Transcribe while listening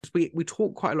we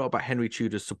talk quite a lot about Henry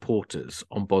Tudor's supporters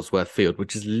on Bosworth Field,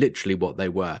 which is literally what they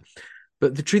were.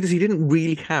 But the truth is, he didn't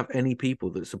really have any people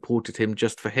that supported him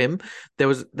just for him. There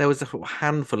was a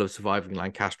handful of surviving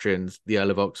Lancastrians, the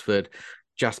Earl of Oxford,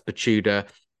 Jasper Tudor,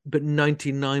 but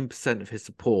 99% of his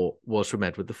support was from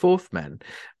Edward IV men.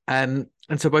 And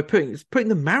so by putting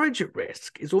the marriage at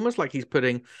risk, it's almost like he's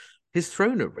putting his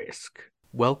throne at risk.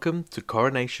 Welcome to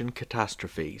Coronation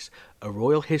Catastrophes, a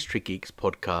Royal History Geeks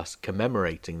podcast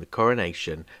commemorating the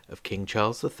coronation of King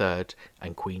Charles III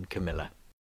and Queen Camilla.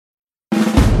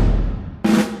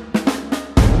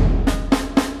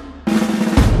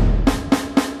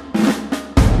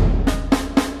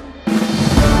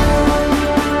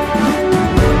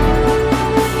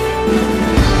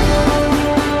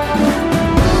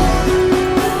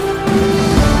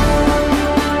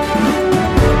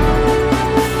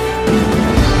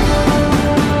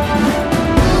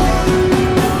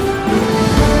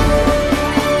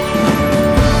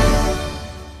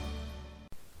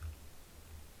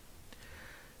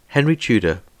 Henry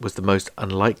Tudor was the most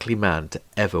unlikely man to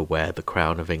ever wear the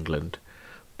crown of England.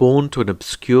 Born to an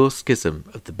obscure schism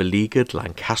of the beleaguered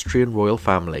Lancastrian royal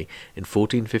family in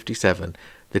 1457,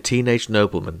 the teenage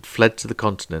nobleman fled to the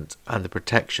continent and the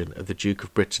protection of the Duke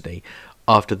of Brittany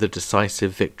after the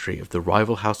decisive victory of the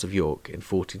rival House of York in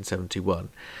 1471.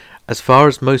 As far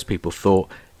as most people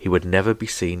thought, he would never be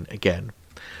seen again.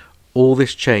 All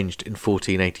this changed in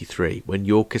 1483 when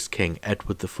Yorkist King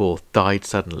Edward IV died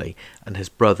suddenly and his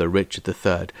brother Richard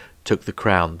III took the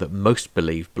crown that most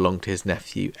believe belonged to his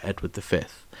nephew Edward V.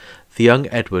 The young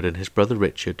Edward and his brother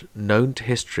Richard, known to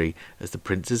history as the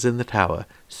Princes in the Tower,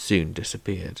 soon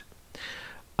disappeared.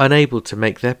 Unable to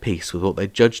make their peace with what they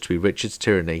judged to be Richard's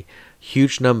tyranny,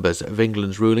 huge numbers of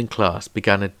England's ruling class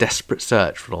began a desperate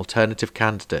search for an alternative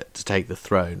candidate to take the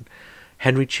throne.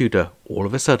 Henry Tudor, all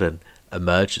of a sudden,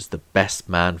 emerged as the best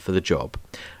man for the job.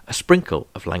 A sprinkle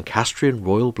of Lancastrian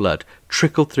royal blood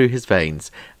trickled through his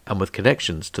veins, and with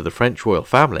connections to the French royal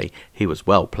family, he was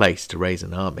well placed to raise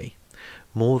an army.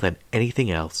 More than anything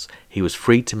else, he was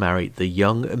free to marry the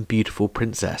young and beautiful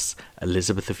Princess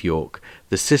Elizabeth of York,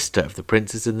 the sister of the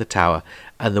Princes in the Tower,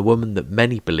 and the woman that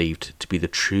many believed to be the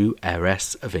true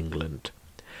heiress of England.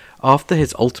 After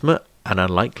his ultimate and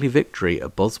unlikely victory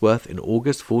at Bosworth in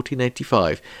August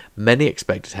 1485, many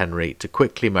expected Henry to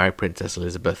quickly marry Princess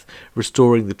Elizabeth,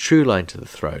 restoring the true line to the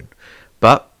throne.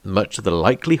 But, much to the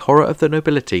likely horror of the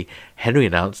nobility, Henry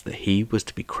announced that he was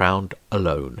to be crowned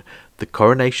alone. The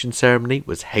coronation ceremony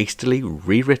was hastily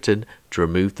rewritten to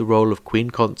remove the role of Queen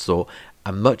Consort,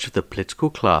 and much of the political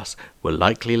class were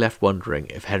likely left wondering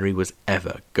if Henry was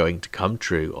ever going to come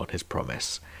true on his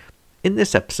promise. In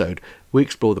this episode, we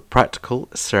explore the practical,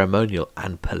 ceremonial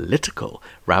and political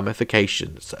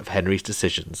ramifications of Henry's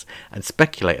decisions and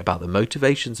speculate about the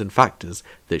motivations and factors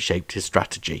that shaped his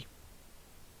strategy.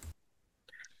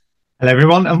 Hello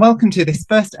everyone and welcome to this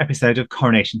first episode of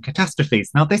Coronation Catastrophes.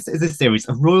 Now this is a series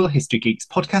of Royal History Geeks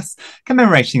podcasts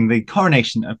commemorating the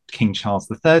coronation of King Charles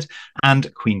III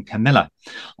and Queen Camilla.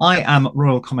 I am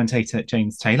royal commentator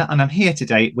James Taylor and I'm here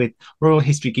today with Royal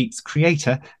History Geeks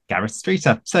creator Gareth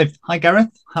Streeter. So hi Gareth,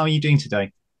 how are you doing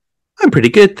today? I'm pretty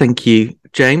good, thank you,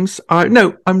 James.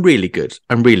 No, I'm really good.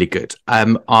 I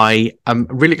am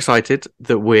really excited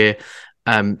that we're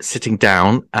sitting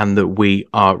down and that we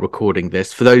are recording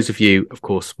this. For those of you, of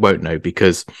course, won't know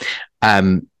because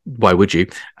why would you?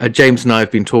 James and I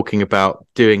have been talking about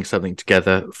doing something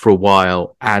together for a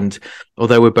while, and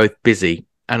although we're both busy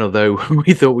and although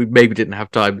we thought we maybe didn't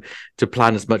have time to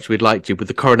plan as much as we'd like to, with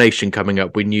the coronation coming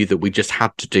up, we knew that we just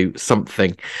had to do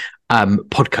something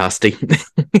podcasty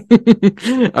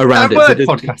around it. So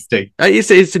podcasty.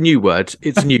 It's a new word.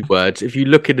 It's a new word. If you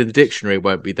look into the dictionary, it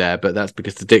won't be there, but that's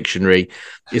because the dictionary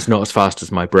is not as fast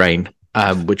as my brain,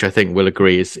 which I think we'll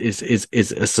agree is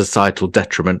a societal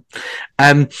detriment.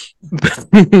 But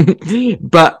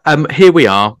here we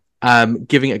are,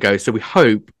 giving it a go. So we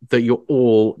hope that you're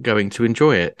all going to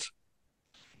enjoy it.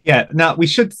 Yeah. Now we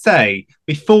should say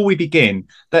before we begin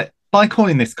that by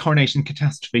calling this coronation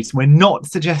catastrophes, we're not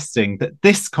suggesting that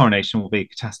this coronation will be a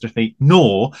catastrophe,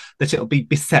 nor that it'll be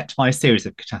beset by a series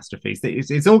of catastrophes.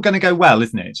 It's all going to go well,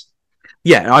 isn't it?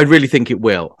 Yeah, I really think it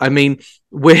will. I mean,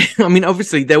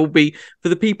 obviously there will be, for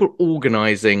the people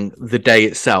organising the day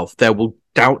itself, there will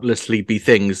doubtlessly be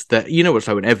things that, you know, it's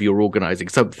like whenever you're organising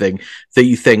something that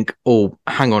you think, oh,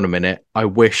 hang on a minute, I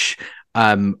wish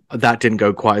that didn't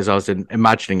go quite as I was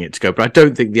imagining it to go, but I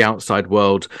don't think the outside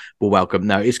world will welcome.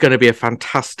 No, it's going to be a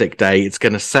fantastic day. It's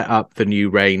going to set up the new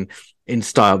reign in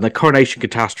style. And the coronation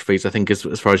catastrophes, I think,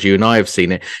 as far as you and I have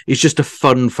seen it, is just a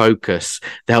fun focus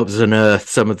that helps us unearth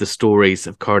some of the stories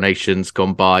of coronations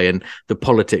gone by and the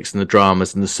politics and the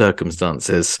dramas and the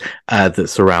circumstances that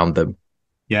surround them.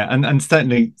 Yeah, and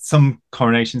certainly some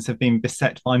coronations have been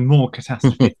beset by more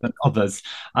catastrophes than others.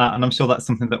 And I'm sure that's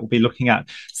something that we'll be looking at.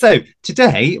 So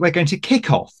today we're going to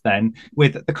kick off then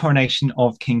with the coronation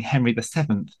of King Henry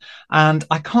VII. And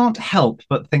I can't help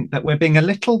but think that we're being a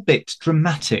little bit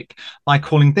dramatic by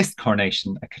calling this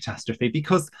coronation a catastrophe,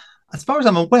 because as far as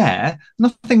I'm aware,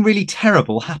 nothing really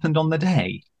terrible happened on the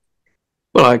day.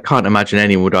 Well, I can't imagine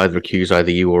anyone would either accuse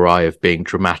either you or I of being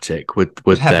dramatic, would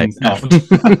they? Not.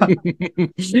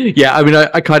 Yeah, I mean,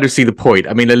 I kind of see the point.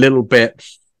 I mean, a little bit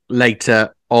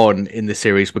later on in the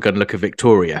series, we're going to look at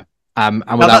Victoria. And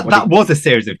that was a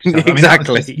series of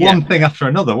exactly one thing after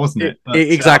another, wasn't it? But,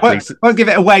 exactly. I won't give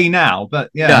it away now,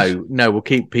 but yeah. No, we'll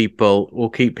keep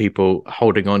people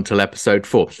holding on till episode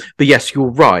 4. But yes,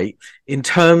 you're right. In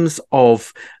terms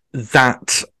of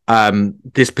that,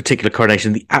 this particular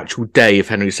coronation, the actual day of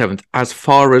Henry VII, as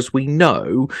far as we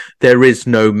know, there is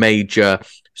no major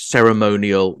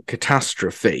ceremonial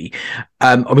catastrophe.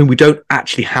 I mean, we don't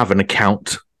actually have an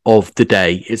account of the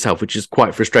day itself, which is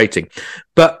quite frustrating.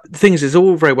 But the thing is, it's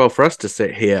all very well for us to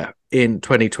sit here in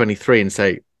 2023 and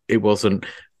say it wasn't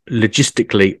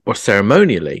logistically or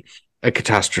ceremonially a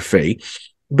catastrophe,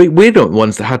 but we're not the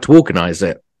ones that had to organise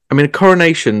it. I mean,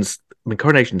 coronations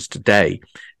today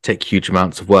take huge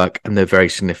amounts of work, and they're very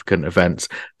significant events.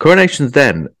 Coronations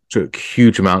then took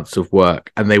huge amounts of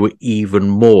work, and they were even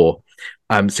more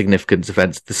significant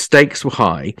events. The stakes were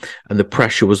high and the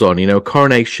pressure was on. A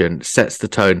coronation sets the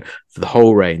tone for the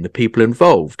whole reign. The people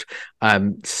involved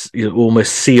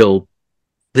almost seal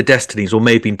the destinies, or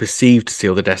may have been perceived to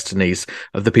seal the destinies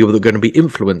of the people that are going to be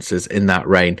influencers in that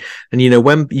reign. And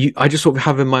I just sort of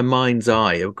have in my mind's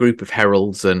eye a group of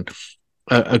heralds and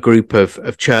a group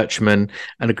of churchmen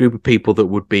and a group of people that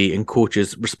would be in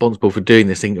courtiers responsible for doing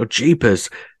this thing. Oh, jeepers,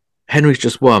 Henry's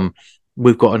just won.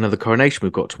 We've got another coronation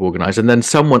we've got to organise. And then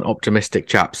someone optimistic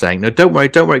chap saying, no, don't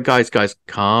worry, guys,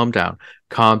 calm down.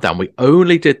 We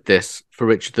only did this for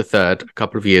Richard III a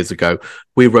couple of years ago.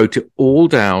 We wrote it all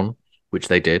down, which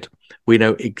they did. We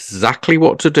know exactly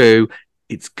what to do.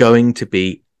 It's going to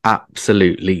be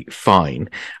absolutely fine.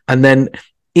 And then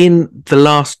in the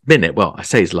last minute, well, I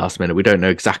say it's last minute, we don't know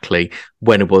exactly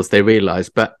when it was they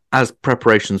realised, but as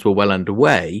preparations were well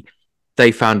underway,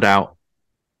 they found out,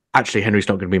 actually, Henry's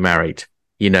not going to be married.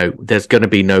 There's going to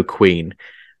be no queen.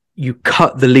 You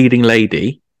cut the leading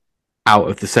lady out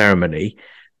of the ceremony,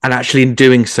 and actually in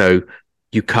doing so,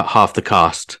 you cut half the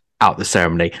cast out of the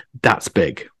ceremony. That's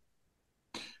big.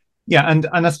 Yeah, and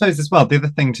I suppose as well, the other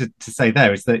thing to say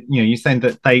there is that, you're saying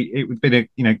that it would be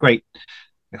a great,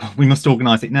 we must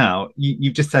organise it now.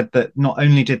 You've just said that not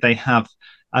only did they have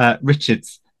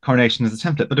Richard's coronation as a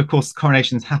template, but of course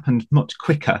coronations happened much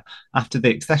quicker after the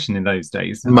accession in those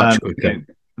days. Much quicker.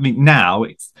 I mean, now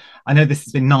I know this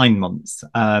has been 9 months.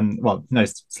 Well, no,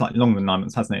 it's slightly longer than 9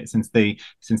 months, hasn't it? Since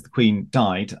the Queen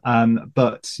died.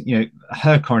 But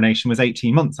her coronation was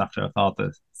 18 months after her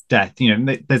father's death.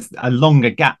 There's a longer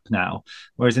gap now,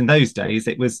 whereas in those days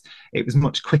it was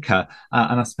much quicker.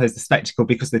 And I suppose the spectacle,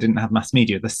 because they didn't have mass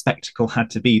media, the spectacle had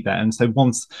to be there. And so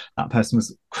once that person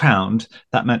was crowned,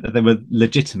 that meant that they were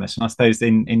legitimate. And I suppose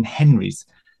in Henry's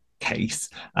case,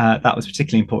 that was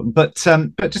particularly important. But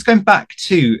just going back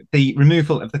to the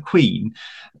removal of the Queen,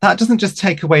 that doesn't just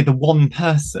take away the one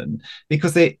person,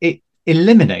 because it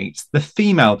eliminates the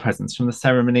female presence from the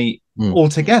ceremony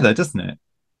altogether, doesn't it?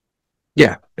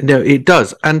 Yeah, no, it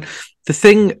does. And the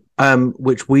thing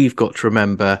which we've got to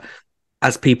remember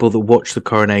as people that watch the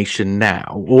coronation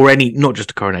now, or not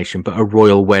just a coronation, but a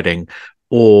royal wedding,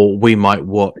 or we might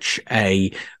watch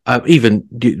even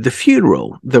the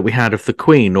funeral that we had of the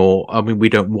Queen, or I mean, we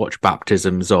don't watch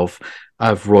baptisms of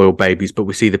royal babies, but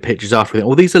we see the pictures after.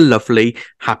 All these are lovely,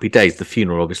 happy days. The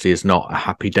funeral obviously is not a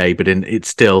happy day, but it's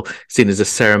still seen as a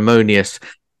ceremonious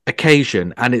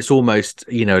occasion, and it's almost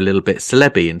a little bit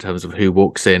celebby in terms of who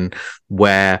walks in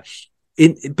where.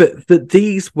 But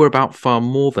these were about far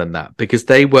more than that, because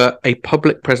they were a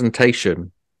public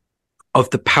presentation of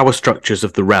the power structures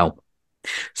of the realm.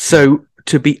 So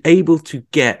to be able to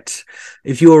get,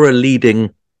 if you're a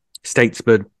leading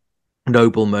statesman,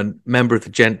 nobleman, member of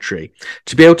the gentry,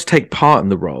 to be able to take part in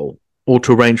the role, or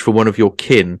to arrange for one of your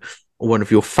kin or one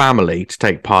of your family to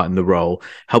take part in the role,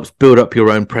 helps build up your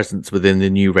own presence within the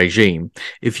new regime.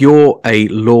 If you're a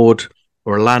lord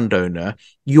or a landowner,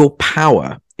 your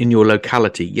power in your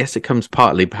locality, yes, it comes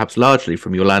partly, perhaps largely,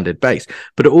 from your landed base,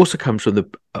 but it also comes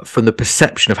from the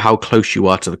perception of how close you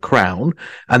are to the crown,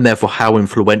 and therefore how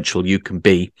influential you can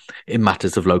be in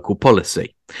matters of local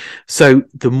policy. So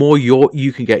the more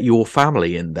you can get your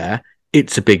family in there,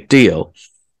 it's a big deal.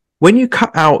 When you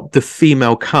cut out the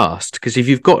female cast, because if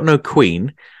you've got no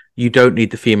queen, you don't need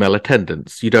the female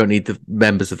attendants. You don't need the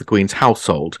members of the queen's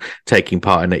household taking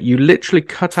part in it. You literally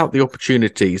cut out the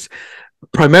opportunities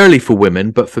primarily for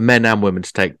women, but for men and women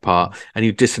to take part, and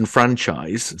you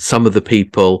disenfranchise some of the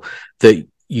people that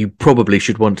you probably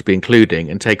should want to be including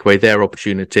and take away their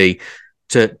opportunity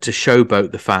to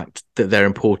showboat the fact that they're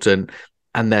important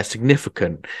and they're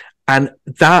significant. And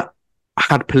that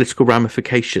had political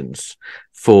ramifications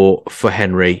for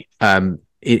Henry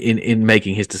in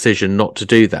making his decision not to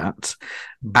do that.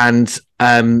 And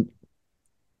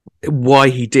why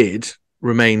he did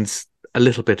remains a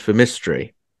little bit of a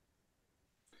mystery.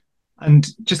 And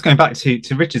just going back to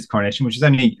Richard's coronation, which was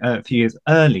only a few years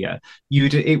earlier,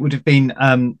 it would have been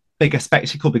bigger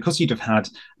spectacle because you'd have had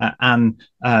Anne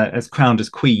as crowned as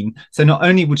queen. So not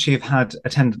only would she have had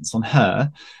attendance on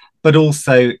her, but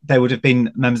also there would have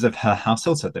been members of her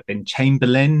household. So there'd been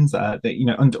chamberlains,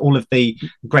 and all of the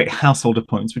great household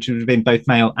appointments, which would have been both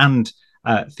male and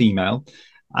female.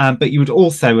 But you would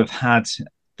also have had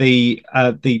the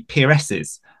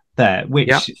peeresses there, Yeah.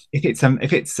 which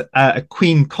if it's a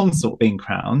queen consort being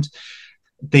crowned,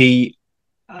 the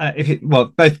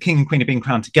both king and queen are being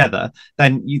crowned together,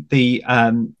 then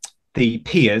the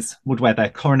peers would wear their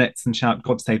coronets and shout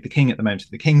 "God save the king" at the moment of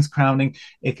the king's crowning.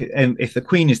 If the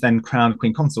queen is then crowned,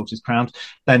 queen consort is crowned,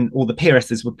 then all the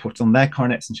peeresses would put on their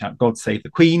coronets and shout "God save the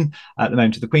queen" at the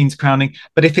moment of the queen's crowning.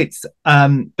 But if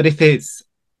it's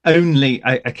only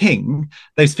a king,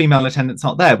 those female attendants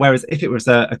aren't there. Whereas if it was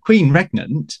a queen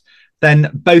regnant, then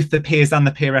both the peers and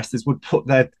the peeresses would put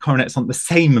their coronets on at the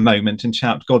same moment and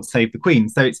shout "God save the queen."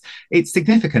 So it's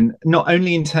significant, not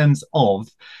only in terms of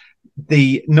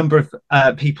the number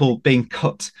of people being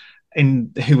cut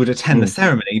in who would attend the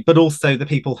ceremony, but also the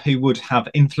people who would have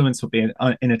influence, would be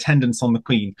in attendance on the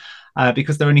queen,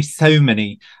 because there are only so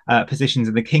many positions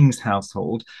in the king's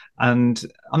household. And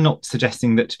I'm not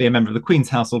suggesting that to be a member of the queen's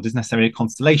household is necessarily a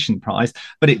consolation prize,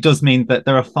 but it does mean that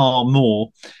there are far more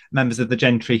members of the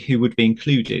gentry who would be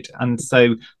included. And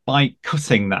so by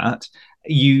cutting that,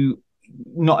 you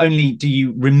not only do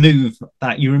you remove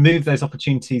that, you remove those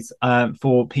opportunities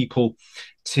for people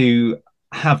to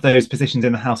have those positions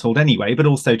in the household anyway, but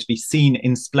also to be seen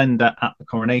in splendour at the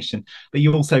coronation. But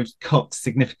you also cut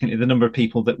significantly the number of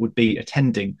people that would be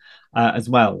attending as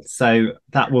well. So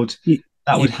that would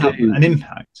have an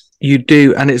impact. You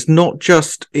do, and it's not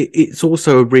just, it's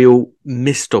also a real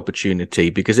missed opportunity,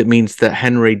 because it means that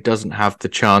Henry doesn't have the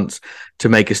chance to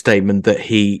make a statement that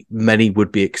many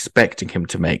would be expecting him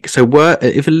to make. So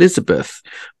if Elizabeth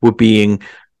were being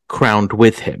crowned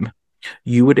with him,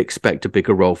 you would expect a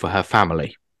bigger role for her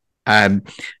family. And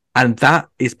that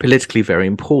is politically very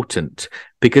important,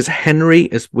 because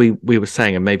Henry, as we were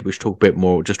saying, and maybe we should talk a bit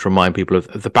more, just to remind people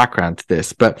of the background to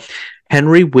this, but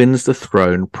Henry wins the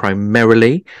throne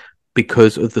primarily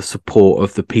because of the support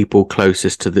of the people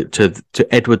closest to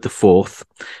Edward IV,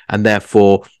 and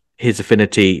therefore his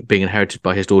affinity being inherited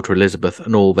by his daughter Elizabeth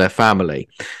and all their family.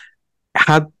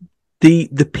 Had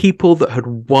the people that had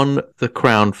won the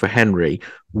crown for Henry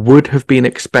would have been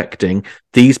expecting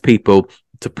these people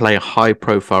to play a high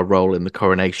profile role in the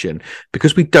coronation,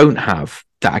 because we don't have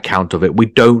that account of it. We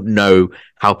don't know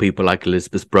how people like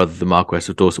Elizabeth's brother, the Marquess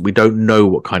of Dorset, we don't know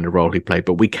what kind of role he played,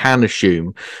 but we can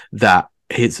assume that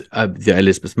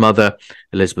Elizabeth's mother,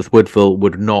 Elizabeth Woodville,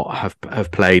 would not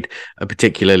have played a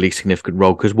particularly significant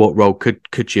role, because what role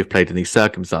could she have played in these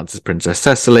circumstances? Princess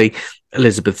Cecily,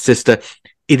 Elizabeth's sister.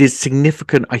 It is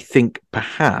significant, I think,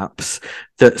 perhaps,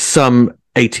 that some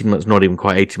 18 months, not even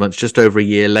quite 18 months, just over a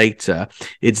year later,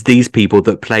 it's these people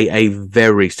that play a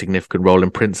very significant role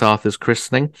in Prince Arthur's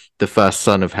christening, the first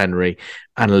son of Henry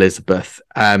and Elizabeth.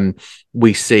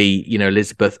 We see,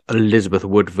 Elizabeth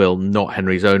Woodville, not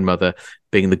Henry's own mother,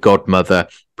 being the godmother.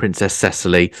 Princess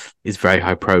Cecily is very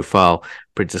high profile.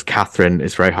 Princess Catherine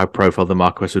is very high profile. The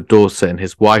Marquess of Dorset and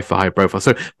his wife are high profile.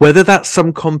 So whether that's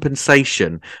some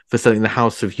compensation for something the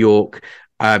House of York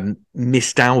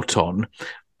missed out on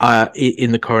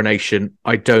in the coronation,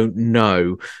 I don't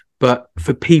know. But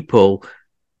for people,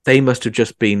 they must have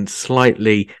just been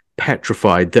slightly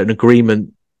petrified that an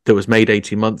agreement that was made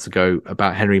 18 months ago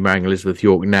about Henry marrying Elizabeth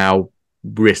York now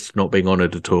risks not being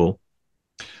honoured at all.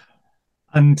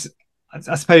 And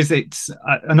I suppose it's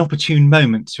an opportune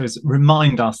moment to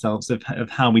remind ourselves of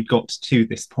how we got to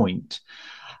this point.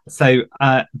 So,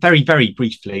 very, very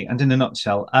briefly and in a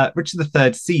nutshell, Richard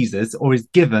III seizes or is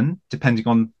given, depending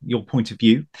on your point of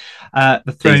view,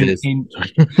 the throne Caesars. in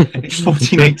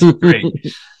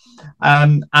 1483.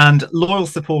 And loyal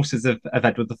supporters of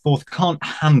Edward IV can't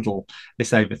handle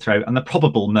this overthrow and the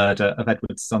probable murder of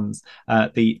Edward's sons,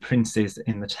 the princes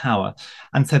in the Tower.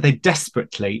 And so they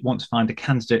desperately want to find a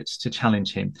candidate to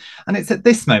challenge him. And it's at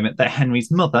this moment that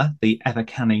Henry's mother, the ever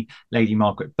canny Lady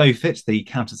Margaret Beaufort, the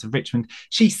Countess of Richmond,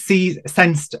 she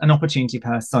sensed an opportunity for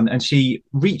her son, and she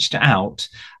reached out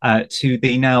to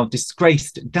the now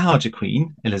disgraced Dowager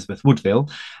Queen, Elizabeth Woodville,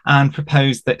 and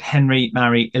proposed that Henry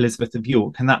marry Elizabeth of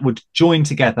York, and that would join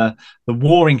together the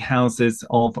warring houses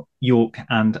of York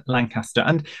and Lancaster,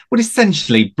 and would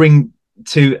essentially bring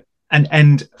to an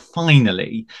end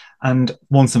finally and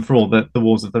once and for all the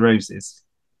Wars of the Roses.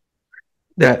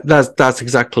 Yeah, that's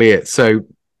exactly it. So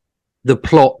the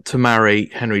plot to marry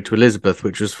Henry to Elizabeth,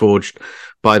 which was forged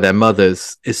by their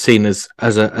mothers, is seen as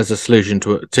a solution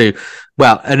to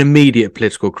an immediate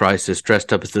political crisis,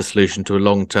 dressed up as the solution to a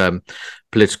long-term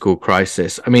political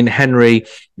crisis. I mean, Henry,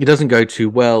 it doesn't go too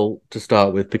well to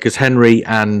start with, because Henry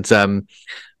and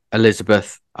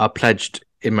Elizabeth are pledged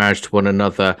in marriage to one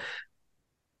another,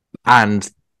 and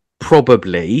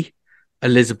probably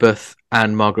Elizabeth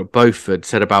and Margaret Beaufort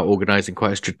set about organising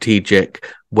quite a strategic,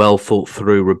 well thought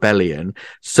through rebellion.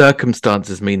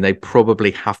 Circumstances mean they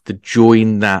probably have to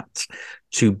join that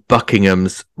to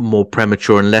Buckingham's more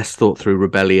premature and less thought through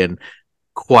rebellion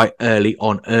quite early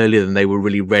on, earlier than they were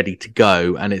really ready to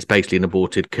go. And it's basically an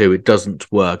aborted coup. It doesn't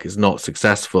work. It's not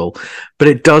successful, but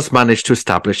it does manage to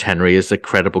establish Henry as a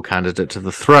credible candidate to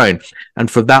the throne. And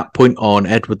from that point on,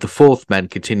 Edward IV men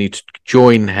continue to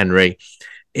join Henry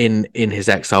in his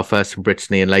exile, first in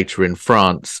Brittany and later in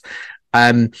France.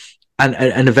 And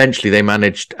eventually they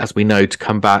managed, as we know, to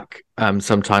come back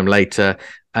sometime later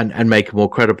and make a more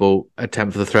credible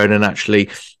attempt for the throne and actually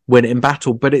win it in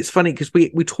battle. But it's funny because we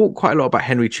talk quite a lot about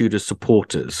Henry Tudor's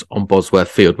supporters on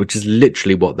Bosworth Field, which is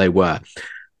literally what they were.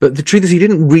 But the truth is, he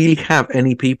didn't really have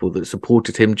any people that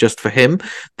supported him just for him.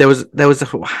 There was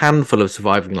a handful of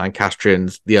surviving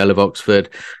Lancastrians, the Earl of Oxford,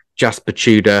 Jasper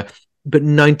Tudor, but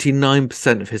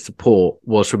 99% of his support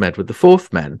was from Edward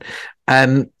IV men.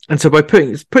 And so by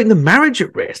putting the marriage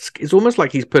at risk, it's almost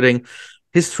like he's putting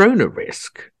his throne at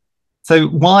risk. So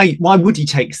why would he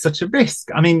take such a risk?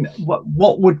 I mean,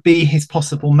 what would be his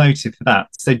possible motive for that?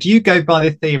 So do you go by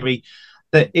the theory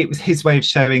that it was his way of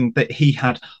showing that he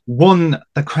had won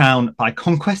the crown by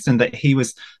conquest and that he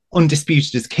was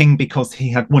undisputed as king because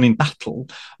he had won in battle,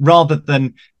 rather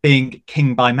than being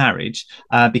king by marriage?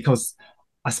 Because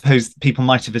I suppose people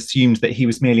might have assumed that he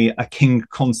was merely a king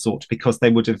consort because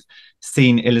they would have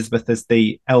seen Elizabeth as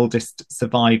the eldest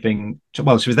surviving.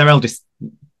 Well, she was their eldest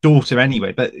daughter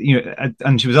anyway, but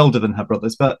and she was older than her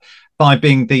brothers. But by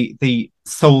being the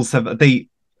sole the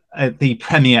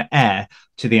premier heir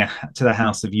to the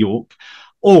House of York,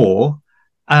 or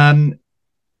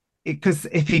because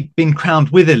if he'd been crowned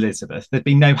with Elizabeth, there'd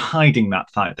be no hiding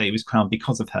that fact that he was crowned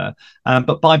because of her.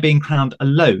 But by being crowned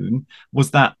alone,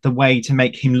 was that the way to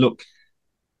make him look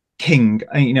king?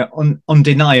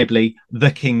 Undeniably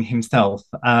the king himself,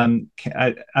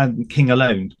 king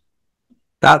alone.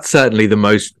 That's certainly the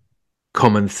most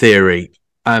common theory,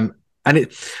 and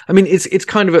it's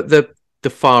kind of at the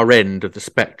far end of the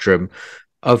spectrum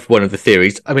of one of the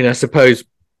theories. I mean, I suppose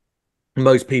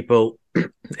most people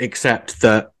accept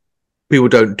that people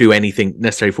don't do anything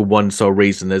necessarily for one sole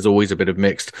reason. There's always a bit of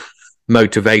mixed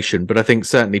motivation, but I think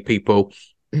certainly people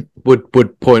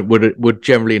would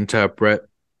generally interpret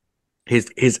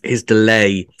his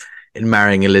delay in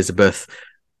marrying Elizabeth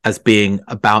as being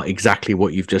about exactly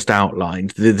what you've just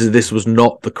outlined. This was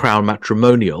not the crown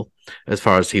matrimonial as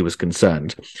far as he was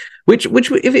concerned, which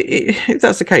if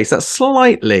that's the case, that's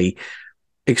slightly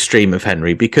extreme of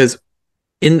Henry, because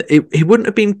he wouldn't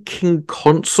have been king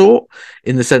consort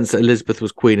in the sense that Elizabeth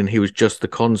was queen and he was just the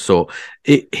consort.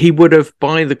 He would have,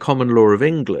 by the common law of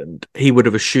England, he would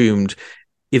have assumed,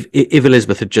 if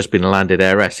Elizabeth had just been a landed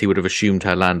heiress, he would have assumed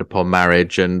her land upon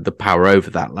marriage and the power over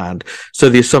that land. So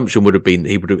the assumption would have been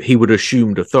that he would have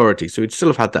assumed authority. So he'd still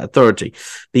have had that authority.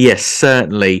 But yes,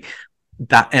 certainly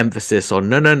that emphasis on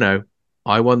no,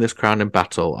 I won this crown in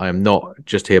battle. I am not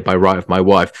just here by right of my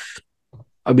wife.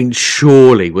 I mean,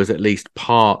 surely was at least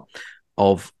part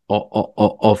of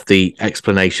the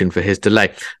explanation for his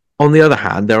delay. On the other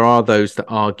hand, there are those that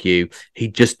argue he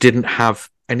just didn't have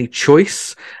any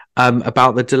choice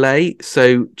about the delay.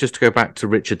 So just to go back to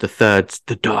Richard III,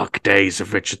 the dark days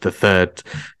of Richard III,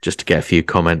 just to get a few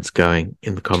comments going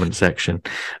in the comment section.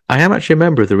 I am actually a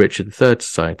member of the Richard III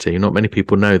Society. Not many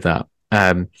people know that.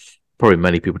 Probably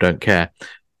many people don't care.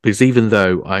 because even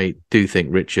though I do think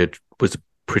Richard was a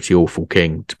pretty awful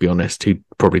king, to be honest, he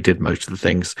probably did most of the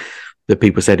things that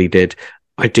people said he did.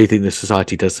 I do think the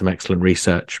Society does some excellent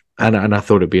research, and I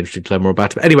thought it'd be interesting to learn more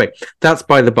about it. But anyway, that's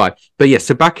by the by. But yes,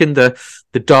 so back in the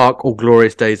dark or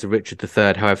glorious days of Richard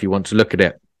III, however you want to look at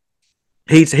it,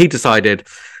 he decided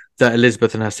that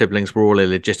Elizabeth and her siblings were all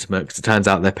illegitimate because it turns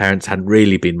out their parents hadn't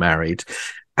really been married,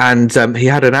 and he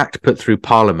had an act put through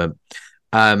Parliament,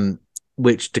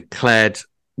 which declared,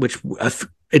 which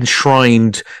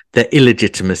enshrined their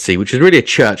illegitimacy, which is really a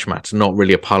church matter, not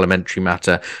really a parliamentary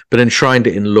matter, but enshrined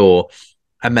it in law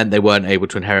and meant they weren't able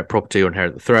to inherit property or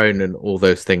inherit the throne and all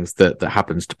those things that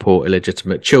happens to poor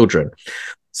illegitimate children.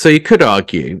 So you could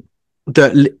argue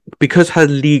that because her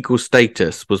legal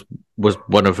status was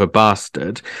one of a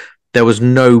bastard, there was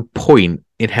no point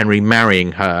in Henry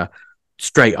marrying her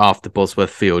straight after Bosworth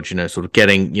Field, sort of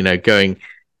picking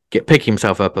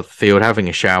himself up off the field, having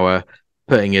a shower,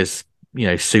 putting his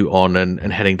suit on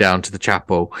and heading down to the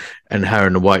chapel, and her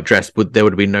in a white dress. There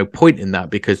would have been no point in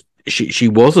that because she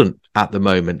wasn't at the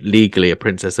moment legally a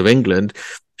princess of England.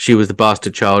 She was the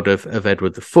bastard child of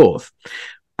Edward IV.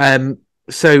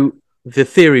 So the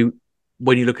theory,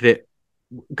 when you look at it,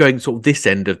 going sort of this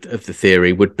end of the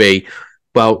theory would be,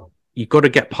 well, you've got to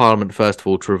get Parliament first of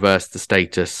all to reverse the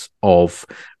status of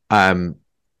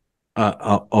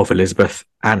Elizabeth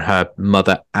and her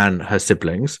mother and her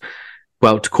siblings.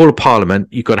 Well, to call a Parliament,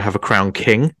 you've got to have a crown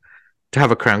king. To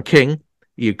have a crown king,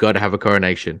 you've got to have a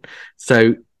coronation.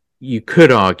 So you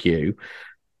could argue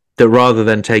that rather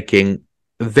than taking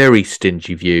a very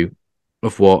stingy view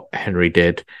of what Henry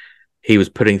did, he was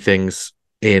putting things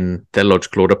in their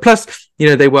logical order. Plus,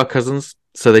 they were cousins,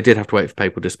 so they did have to wait for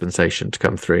papal dispensation to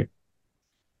come through.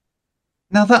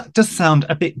 Now, that does sound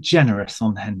a bit generous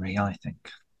on Henry, I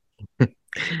think.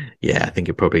 Yeah, I think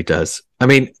it probably does. I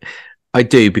mean, I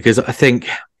do, because I think,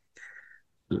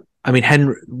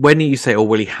 Henry, when you say, oh,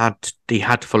 well, he had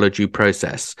to follow due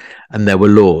process and there were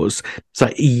laws, it's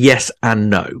like yes and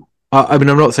no. I'm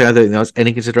not saying I don't think that was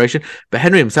any consideration, but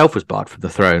Henry himself was barred from the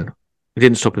throne. It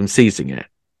didn't stop him seizing it.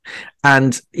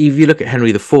 And if you look at Henry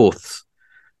IV's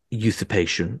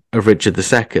usurpation of Richard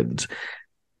II,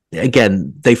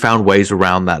 again, they found ways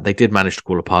around that. They did manage to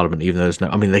call a Parliament, even though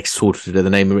they sort of did in the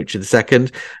name of Richard II.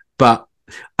 But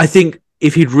I think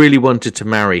if he'd really wanted to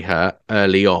marry her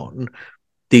early on,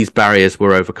 these barriers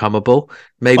were overcomable.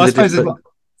 Maybe I suppose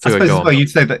as well, you'd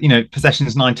say that possession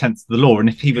is 9/10 of the law, and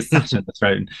if he was sat at the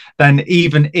throne, then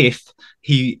even if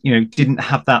he didn't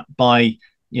have that by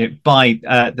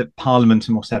the Parliament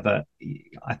and whatever,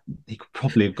 he could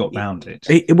probably have got round it.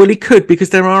 He could, because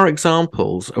there are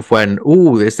examples of when,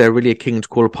 is there really a king to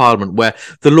call a Parliament, where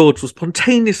the Lords will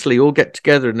spontaneously all get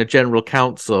together in a general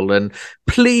council and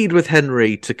plead with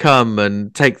Henry to come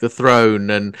and take the throne,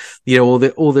 and all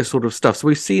this sort of stuff. So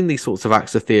we've seen these sorts of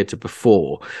acts of theatre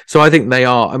before. So I think they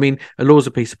are. A law's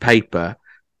a piece of paper,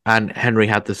 and Henry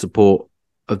had the support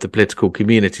of the political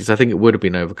communities. I think it would have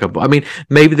been overcome.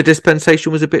 Maybe the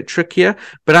dispensation was a bit trickier,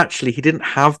 but actually he didn't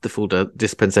have the full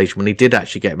dispensation when he did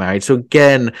actually get married. So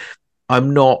again,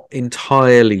 I'm not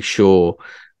entirely sure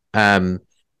that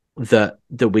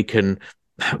we can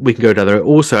go down there.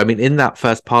 Also, in that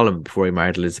first Parliament before he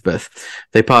married Elizabeth,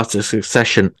 they passed a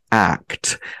succession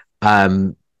act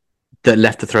that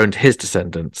left the throne to his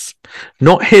descendants,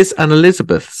 not his and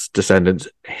Elizabeth's descendants,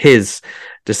 his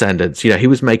descendants. He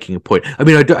was making a point.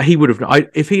 He would have,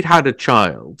 if he'd had a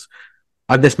child,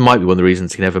 and this might be one of the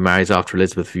reasons he never marries after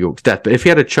Elizabeth of York's death, but if he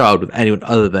had a child with anyone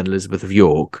other than Elizabeth of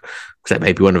York, except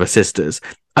maybe one of her sisters,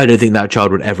 I don't think that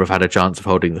child would ever have had a chance of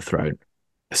holding the throne.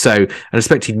 So, and I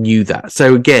expect he knew that.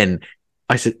 So again,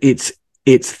 I said it's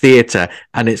theatre,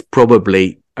 and it's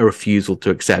probably a refusal to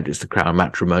accept it's the crown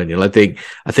matrimonial. I think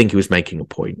he was making a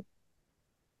point.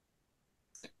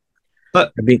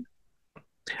 But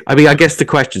I guess the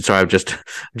question. Sorry, I'm just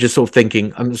sort of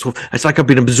thinking. It's like I've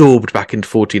been absorbed back into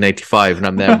 1485, and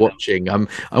I'm there watching. I'm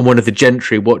one of the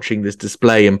gentry watching this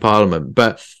display in Parliament.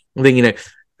 But I think it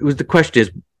was, the question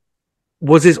is,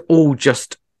 was this all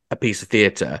just a piece of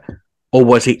theatre, or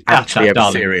was he actually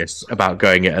ever serious about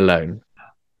going it alone?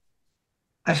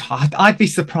 I'd be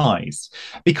surprised,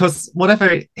 because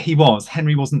whatever he was,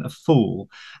 Henry wasn't a fool,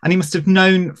 and he must have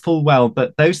known full well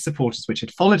that those supporters which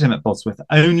had followed him at Bosworth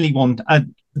only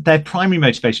their primary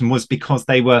motivation was because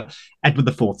they were Edward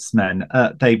IV's men.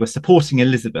 They were supporting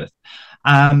Elizabeth,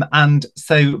 and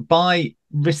so by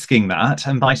risking that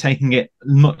and by taking it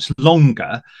much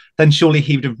longer, then surely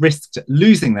he would have risked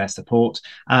losing their support,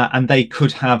 and they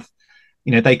could have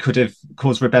they could have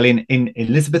caused rebellion in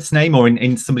Elizabeth's name or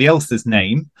in somebody else's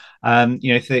name.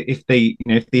 If the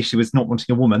issue was not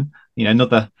wanting a woman,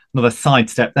 another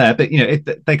sidestep there. But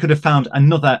if they could have found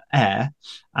another heir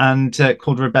and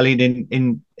called a rebellion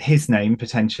in his name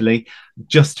potentially,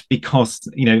 just because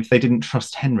if they didn't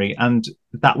trust Henry, and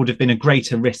that would have been a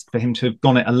greater risk for him to have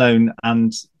gone it alone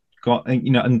and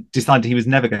and decided he was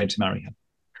never going to marry her.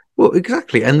 Well,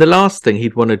 exactly. And the last thing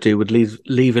he'd want to do would leave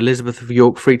Elizabeth of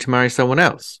York free to marry someone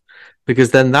else, because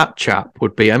then that chap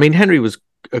would be. I mean, Henry was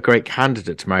a great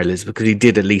candidate to marry Elizabeth because he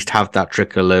did at least have that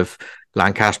trickle of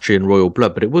Lancastrian royal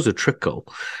blood, but it was a trickle.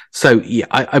 So, yeah,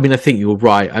 I mean, I think you're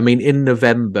right. I mean, in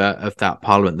November of that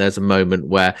Parliament, there's a moment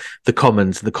where the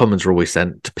Commons are always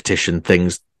sent to petition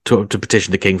things. To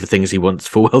petition the king for things he wants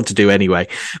full well to do anyway,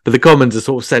 but the Commons are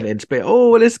sort of sent in to be,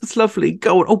 oh, Elizabeth's lovely,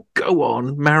 go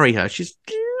on, marry her, she's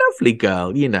lovely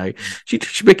girl, she'd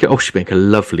make a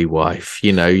lovely wife,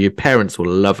 your parents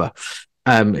will love her.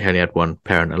 He only had one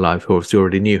parent alive who obviously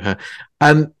already knew her,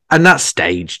 and that's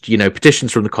staged.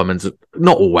 Petitions from the Commons,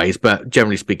 not always, but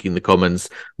generally speaking, the Commons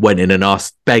went in and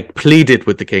pleaded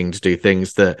with the king to do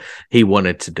things that he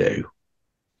wanted to do.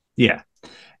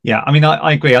 Yeah, I mean,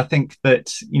 I agree. I think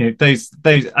that those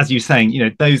as you're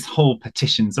saying, those whole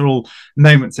petitions are all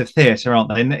moments of theatre,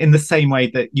 aren't they? In the same way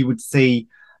that you would see,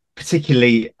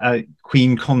 particularly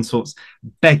Queen Consorts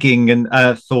begging and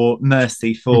for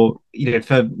mercy for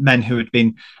for men who had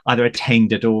been either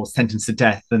attainted or sentenced to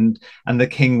death, and the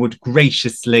king would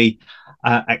graciously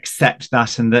accept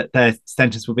that, and that their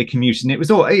sentence would be commuted. And it was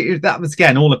that was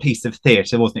again all a piece of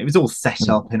theatre, wasn't it? It was all set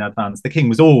up in advance. The king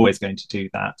was always going to do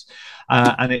that,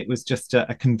 and it was just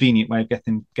a convenient way of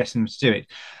getting them to do it.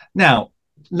 Now,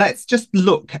 let's just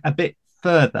look a bit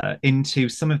further into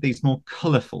some of these more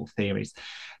colourful theories.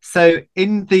 So,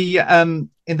 in the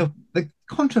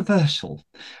controversial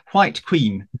White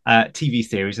Queen TV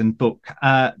series and book,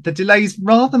 the delay is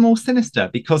rather more sinister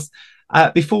because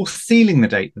before sealing the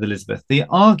date with Elizabeth, the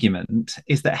argument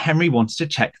is that Henry wanted to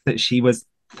check that she was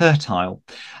fertile.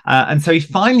 And so he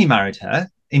finally married her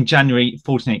in January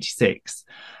 1486.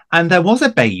 And there was a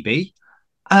baby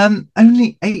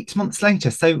only 8 months later.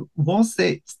 So was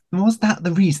that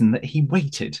the reason that he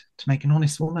waited to make an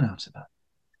honest woman out of her?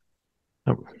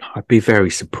 I'd be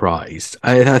very surprised.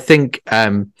 I think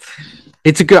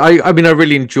it's a good. I mean, I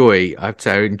really enjoy. I have to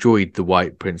say, I enjoyed the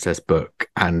White Princess book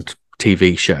and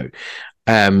TV show,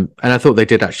 and I thought they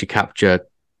did actually capture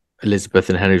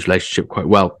Elizabeth and Henry's relationship quite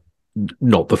well.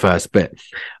 Not the first bit.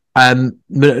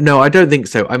 No, I don't think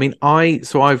so. I mean,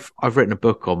 I've written a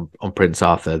book on Prince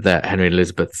Arthur, Henry and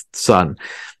Elizabeth's son.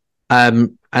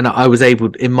 And I was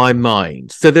able, in my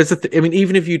mind, so there's I mean,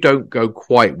 even if you don't go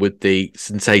quite with the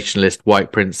sensationalist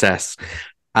White Princess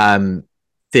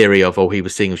theory of, he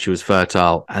was seeing if she was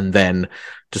fertile and then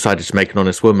decided to make an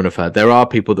honest woman of her, there are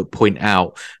people that point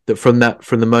out that from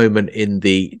the moment in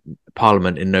the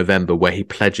Parliament in November where he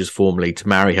pledges formally to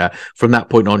marry her, from that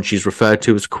point on, she's referred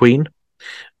to as Queen.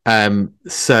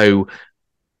 So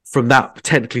from that,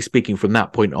 technically speaking, from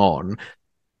that point on,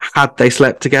 had they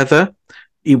slept together,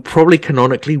 it probably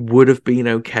canonically would have been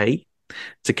okay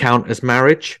to count as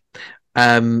marriage.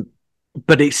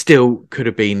 But it still could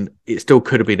have been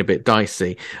a bit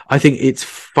dicey. I think it's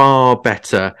far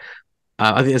better.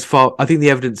 I think the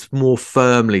evidence more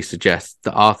firmly suggests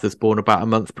that Arthur's born about a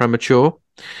month premature.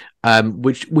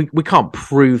 Which we can't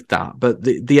prove that, but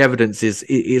the evidence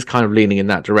is kind of leaning in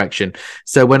that direction.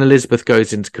 So when Elizabeth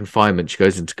goes into confinement, she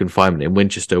goes into confinement in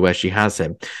Winchester where she has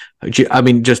him. I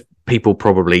mean, just people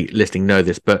probably listening know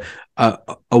this, but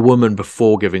a woman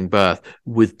before giving birth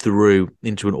withdrew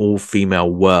into an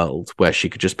all-female world where she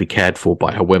could just be cared for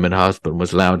by her women. Her husband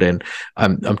was allowed in.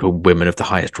 I'm talking women of the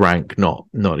highest rank, not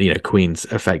queens,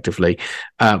 effectively,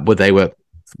 where they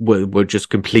were just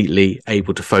completely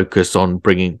able to focus on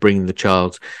bringing the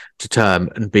child to term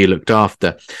and be looked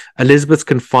after. Elizabeth's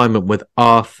confinement with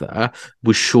Arthur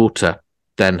was shorter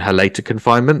than her later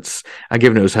confinements, and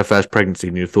given it was her first pregnancy,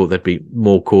 and you thought there'd be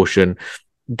more caution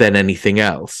than anything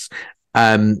else,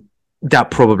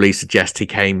 that probably suggests he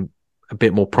came a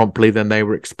bit more promptly than they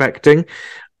were expecting.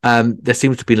 There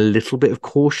seems to be a little bit of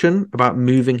caution about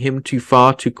moving him too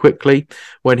far too quickly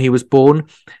when he was born,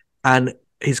 and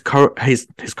his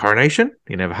coronation,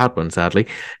 he never had one, sadly.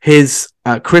 His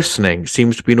christening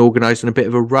seems to be organised in a bit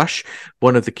of a rush.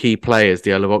 One of the key players,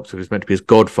 the Earl of Oxford, who's meant to be his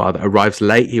godfather, arrives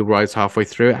late. He arrives halfway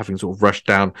through it, having sort of rushed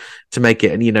down to make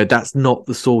it. And, that's not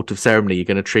the sort of ceremony you're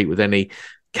going to treat with any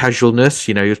casualness.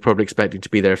 He was probably expecting to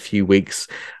be there a few weeks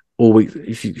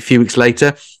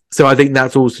later. So I think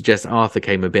that's all suggests Arthur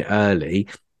came a bit early.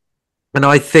 And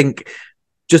I think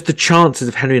just the chances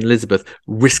of Henry and Elizabeth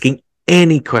risking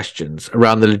any questions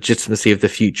around the legitimacy of the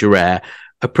future heir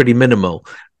are pretty minimal.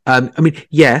 I mean,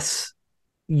 yes,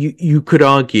 you could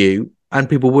argue, and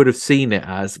people would have seen it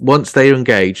as once they were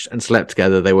engaged and slept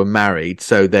together, they were married,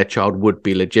 so their child would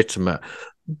be legitimate.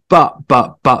 But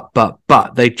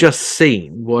they just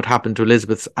seen what happened to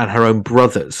Elizabeth and her own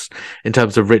brothers in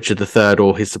terms of Richard III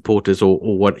or his supporters, or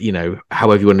what, you know,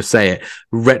 however you want to say it,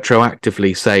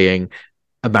 retroactively saying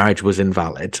a marriage was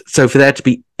invalid. So for there to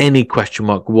be any question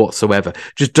mark whatsoever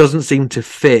just doesn't seem to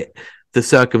fit the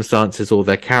circumstances or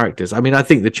their characters. I mean, I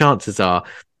think the chances are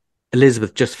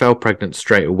Elizabeth just fell pregnant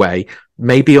straight away.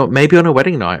 Maybe on a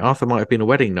wedding night. Arthur might have been a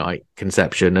wedding night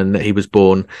conception, and that he was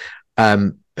born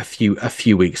a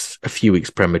few weeks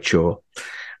premature.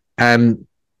 And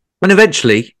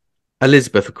eventually,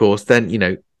 Elizabeth, of course, then, you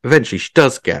know, eventually she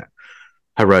does get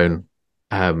her own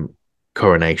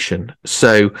coronation.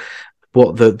 So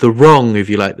what the wrong, if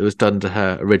you like, that was done to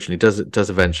her originally does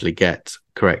eventually get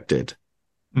corrected.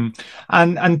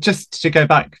 And just to go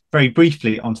back very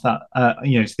briefly onto that,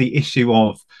 to the issue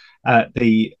of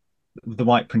the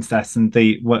White Princess and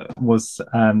was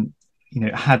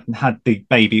had the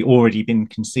baby already been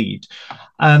conceived.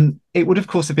 It would, of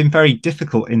course, have been very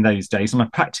difficult in those days on a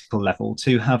practical level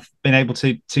to have been able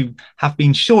to have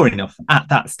been sure enough at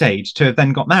that stage to have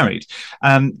then got married,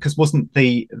 because wasn't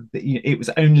it was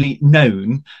only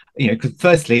known, because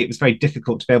firstly it was very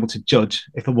difficult to be able to judge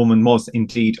if a woman was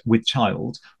indeed with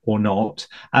child or not,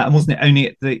 and wasn't it only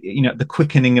at the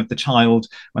quickening of the child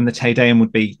when the Te Deum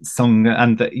would be sung,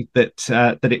 and that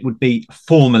it would be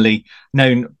formally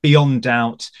known beyond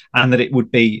doubt, and that it would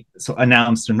be sort of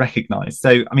announced and recognised.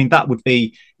 So I mean, that would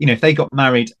be, if they got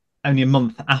married only a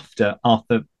month after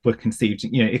Arthur were conceived,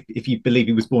 if you believe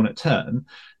he was born at term,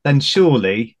 then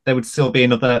surely there would still be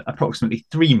another approximately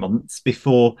 3 months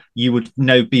before you would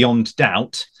know beyond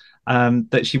doubt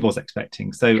that she was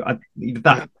expecting. So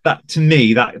that to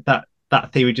me, that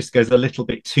theory just goes a little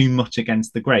bit too much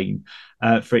against the grain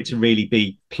for it to really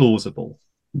be plausible.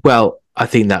 Well, I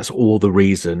think that's all the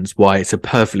reasons why it's a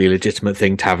perfectly legitimate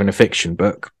thing to have in a fiction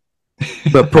book,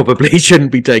 but probably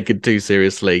shouldn't be taken too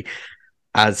seriously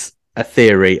as a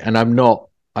theory. And I'm not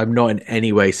in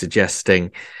any way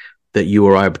suggesting that you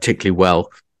or I are particularly well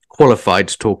qualified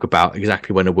to talk about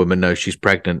exactly when a woman knows she's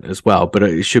pregnant as well. But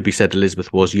it should be said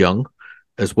Elizabeth was young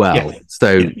as well. Yes.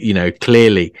 So,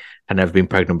 clearly had never been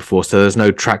pregnant before. So there's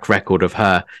no track record of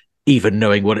her even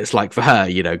knowing what it's like for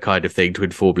her, kind of thing, to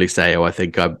informally say, oh, I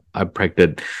think I'm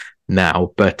pregnant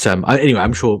now. But anyway,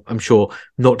 I'm sure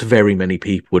not very many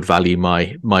people would value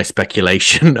my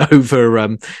speculation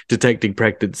over detecting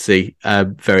pregnancy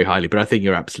very highly. But I think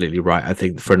you're absolutely right. I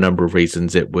think for a number of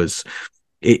reasons,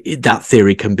 that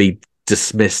theory can be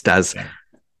dismissed as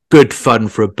good fun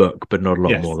for a book, but not a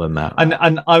lot more than that.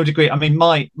 And I would agree. I mean,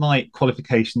 my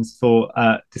qualifications for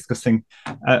discussing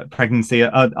pregnancy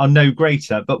are no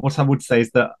greater. But what I would say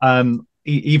is that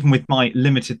even with my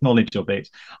limited knowledge of it,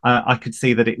 I could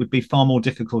see that it would be far more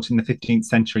difficult in the 15th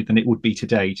century than it would be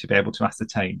today to be able to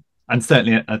ascertain, and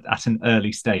certainly at an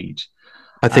early stage.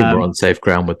 I think we're on safe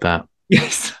ground with that.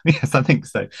 Yes, I think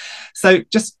so. So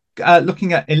just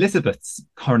looking at Elizabeth's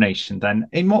coronation, then,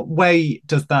 in what way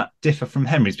does that differ from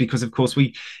Henry's? Because, of course,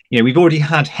 we've already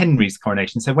had Henry's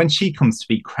coronation. So when she comes to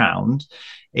be crowned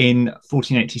in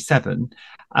 1487,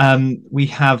 we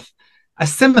have a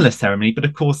similar ceremony, but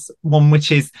of course one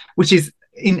which is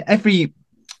in every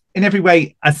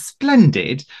way as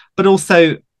splendid, but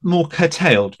also more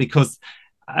curtailed, because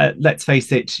let's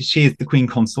face it, she is the Queen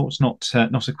Consort, not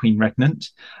a Queen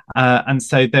Regnant, and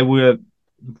so there were,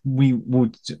 we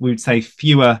would say,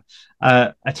 fewer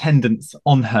attendants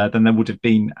on her than there would have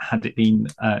been had it been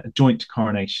a joint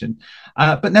coronation.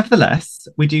 But nevertheless,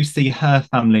 we do see her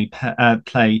family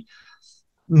play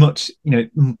much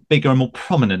bigger and more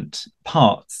prominent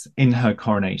parts in her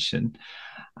coronation.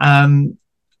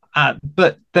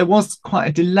 But there was quite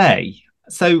a delay.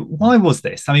 So why was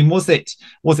this? I mean, was it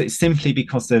simply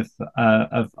because of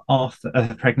Arthur,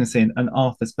 her pregnancy and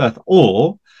Arthur's birth,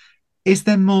 or is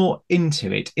there more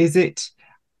into it? Is it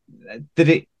that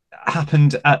it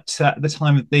happened at the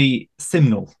time of the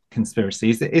Simnel conspiracy?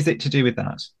 Is it to do with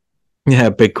that? Yeah,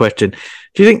 big question.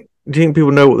 Do you think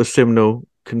people know what the Simnel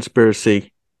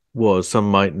conspiracy was? Some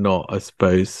might not, I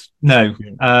suppose. No,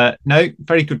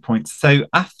 very good point. So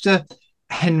after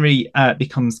Henry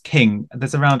becomes king,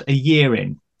 there's around a year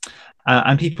in,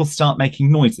 and people start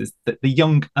making noises that the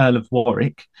young Earl of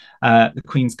Warwick, the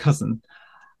Queen's cousin,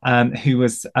 who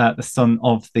was the son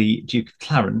of the Duke of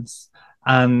Clarence,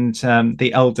 and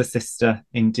the elder sister,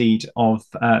 indeed, of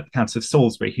the Count of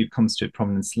Salisbury, who comes to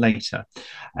prominence later,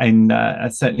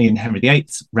 certainly in Henry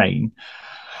VIII's reign.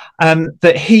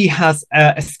 that he has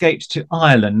escaped to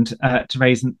Ireland to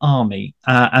raise an army,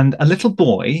 and a little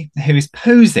boy who is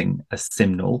posing as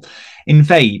Simnel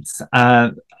invades.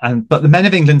 But the men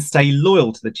of England stay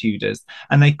loyal to the Tudors,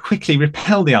 and they quickly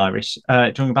repel the Irish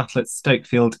during a battle at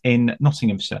Stokefield in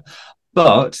Nottinghamshire.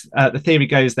 But the theory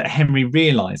goes that Henry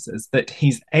realizes that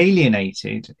he's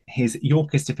alienated his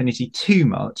Yorkist affinity too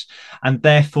much, and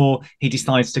therefore he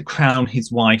decides to crown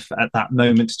his wife at that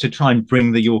moment to try and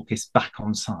bring the Yorkists back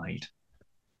on side.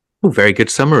 Oh, very good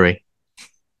summary.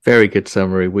 Very good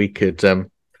summary. We should do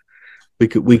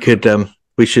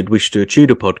a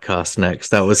Tudor podcast next.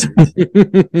 That was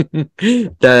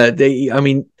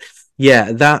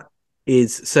that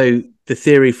is so. The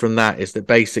theory from that is that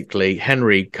basically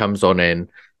Henry comes on in,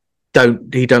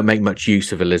 don't make much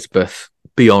use of Elizabeth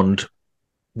beyond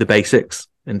the basics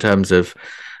in terms of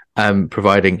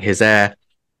providing his heir.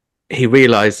 He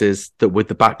realizes that with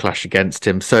the backlash against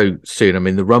him so soon, I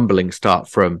mean, the rumblings start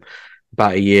from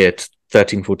about a year to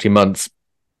 13, 14 months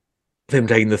of him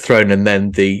taking the throne, and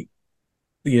then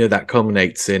that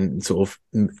culminates in sort of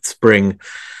spring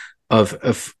of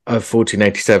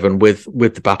 1487 with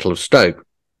the Battle of Stoke.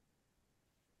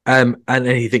 And then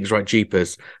he thinks, right,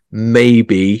 jeepers,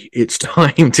 maybe it's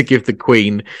time to give the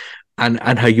Queen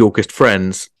and her Yorkist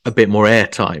friends a bit more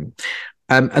airtime.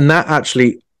 And that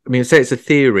actually, I mean, say it's a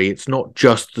theory, it's not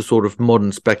just the sort of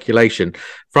modern speculation.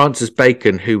 Francis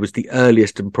Bacon, who was the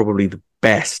earliest and probably the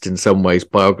best in some ways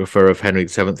biographer of Henry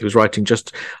VII, who was writing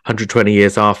just 120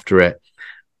 years after it,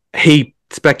 he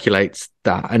speculates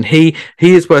that. And he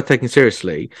is worth taking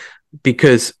seriously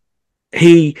because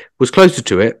he was closer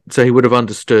to it, so he would have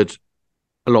understood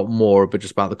a lot more, but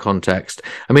just about the context.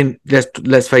 I mean,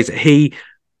 let's face it,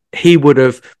 he would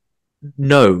have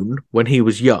known when he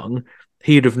was young,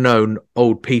 he'd have known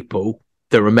old people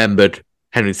that remembered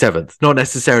Henry VII, not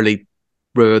necessarily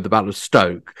the Battle of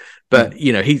Stoke, but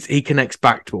he connects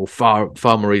back to it far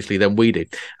more easily than we do,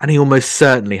 and he almost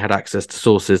certainly had access to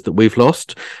sources that we've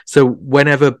lost. So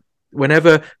whenever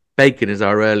Bacon is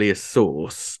our earliest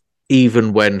source,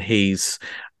 even when he's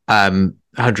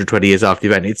 120 years after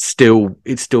the event, it's still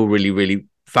really, really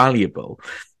valuable.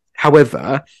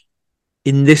 However,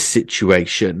 in this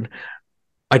situation,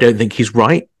 I don't think he's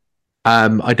right.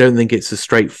 I don't think it's as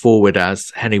straightforward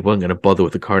as Henry wasn't going to bother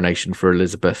with the coronation for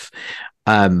Elizabeth.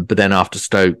 But then after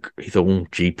Stoke, he thought, oh,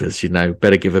 jeepers,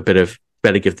 better give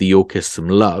the Yorkists some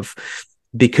love,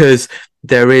 because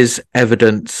there is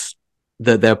evidence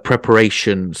that their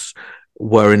preparations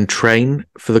were in train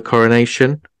for the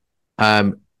coronation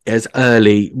as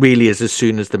early, really as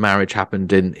soon as the marriage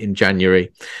happened in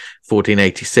January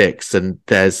 1486, and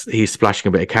he's splashing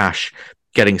a bit of cash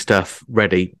getting stuff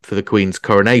ready for the Queen's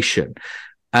coronation.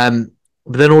 But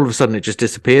then all of a sudden it just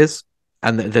disappears,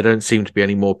 and there don't seem to be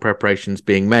any more preparations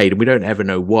being made, and we don't ever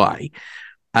know why.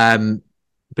 But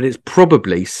it's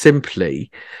probably simply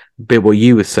a bit what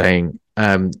you were saying,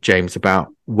 James,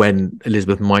 about when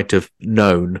Elizabeth might have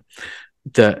known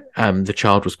that the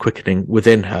child was quickening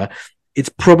within her. It's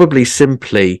probably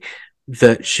simply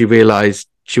that she realized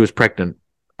she was pregnant,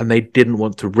 and they didn't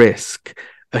want to risk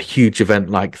a huge event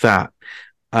like that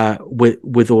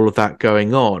with all of that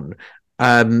going on.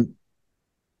 I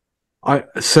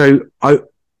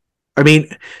mean,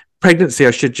 pregnancy,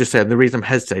 I should just say, and the reason I'm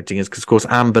hesitating is because, of course,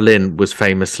 Anne Boleyn was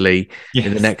famously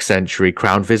in the next century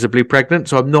crowned visibly pregnant.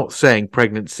 So I'm not saying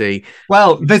pregnancy.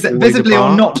 Well, visibly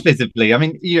or not visibly. I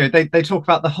mean, they talk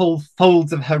about the whole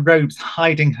folds of her robes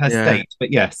hiding her state,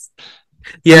 but yes.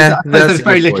 Yeah, there's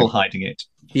very little hiding it.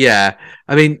 Yeah.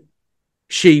 I mean,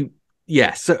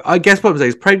 so I guess what I'm saying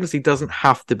is pregnancy doesn't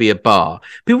have to be a bar.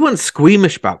 People weren't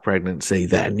squeamish about pregnancy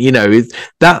then, and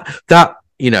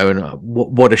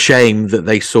what a shame that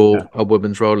they saw a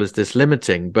woman's role as this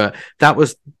limiting, but that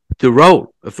was the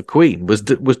role of the Queen, was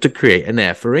to create an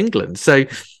heir for England. So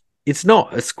it's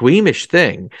not a squeamish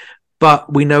thing,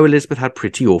 but we know Elizabeth had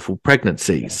pretty awful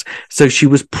pregnancies. So she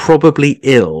was probably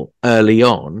ill early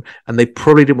on, and they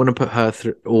probably didn't want to put her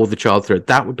through, or the child through it.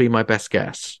 That would be my best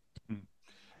guess.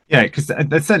 Yeah, because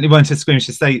there certainly weren't as squeamish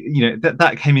to say,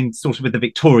 that came in sort of with the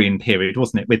Victorian period,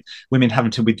 wasn't it? With women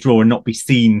having to withdraw and not be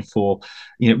seen for,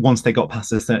 once they got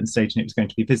past a certain stage and it was going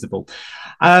to be visible.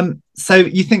 So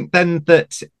you think then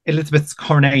that Elizabeth's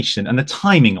coronation and the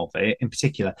timing of it in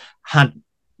particular had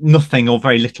nothing or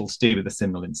very little to do with the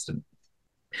Simnel incident?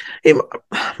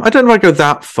 I don't know if I go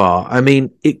that far. I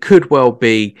mean, it could well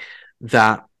be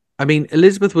that. I mean,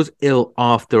 Elizabeth was ill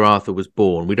after Arthur was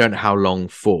born. We don't know how long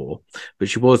for, but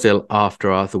she was ill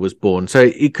after Arthur was born. So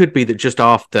it could be that just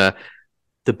after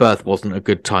the birth wasn't a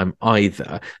good time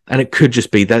either. And it could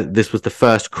just be that this was the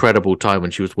first credible time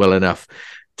when she was well enough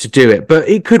to do it. But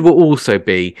it could also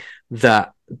be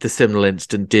that the Simnel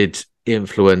incident did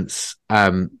influence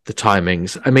the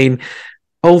timings. I mean,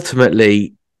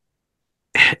 ultimately,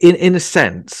 in a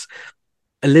sense,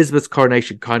 Elizabeth's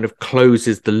coronation kind of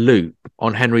closes the loop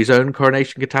on Henry's own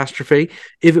coronation catastrophe.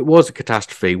 If it was a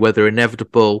catastrophe, whether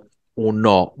inevitable or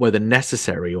not, whether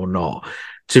necessary or not,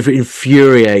 to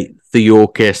infuriate the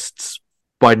Yorkists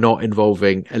by not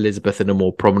involving Elizabeth in a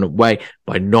more prominent way,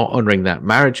 by not honouring that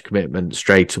marriage commitment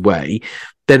straight away,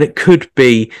 then it could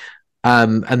be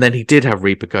and then he did have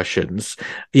repercussions,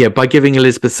 by giving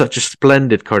Elizabeth such a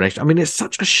splendid coronation. I mean, it's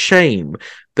such a shame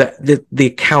that the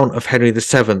account of Henry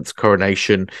VII's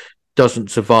coronation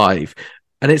doesn't survive.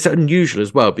 And it's unusual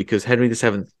as well because Henry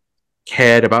VII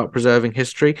cared about preserving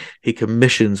history. He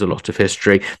commissions a lot of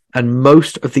history, and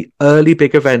most of the early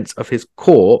big events of his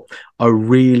court are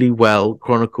really well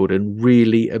chronicled in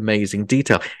really amazing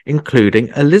detail, including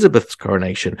Elizabeth's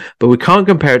coronation. But we can't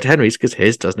compare it to Henry's because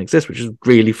his doesn't exist, which is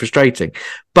really frustrating.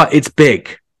 But it's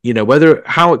big,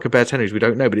 how it compares to Henry's, we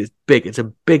don't know, but it's big. It's a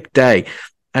big day,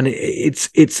 and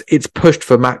it's pushed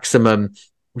for maximum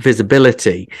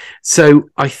visibility.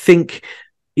 So I think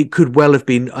it could well have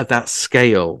been at that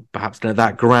scale, perhaps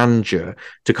that grandeur,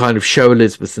 to kind of show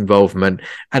Elizabeth's involvement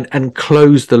and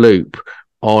close the loop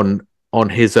on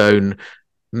his own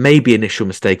maybe initial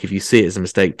mistake, if you see it as a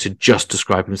mistake, to just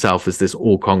describe himself as this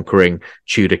all-conquering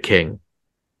Tudor king.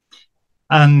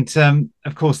 And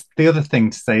of course, the other thing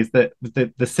to say is that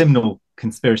the Simnel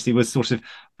conspiracy was sort of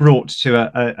brought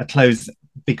to a close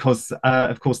because,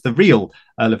 of course, the real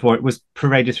Earl of Warwick was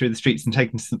paraded through the streets and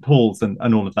taken to St Paul's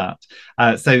and all of that.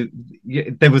 So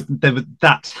there was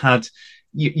that had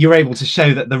you're able to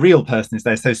show that the real person is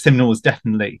there. So Simnel was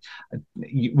definitely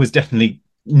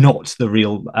not the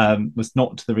real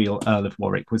Earl of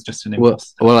Warwick, was just an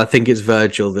imposter. Well, I think it's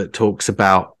Virgil that talks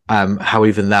about how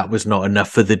even that was not enough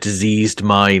for the diseased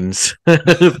minds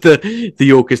of the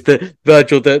Yorkists. The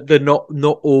Virgil, they're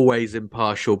not always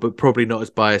impartial, but probably not as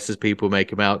biased as people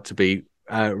make him out to be.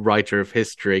 Writer of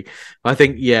history, I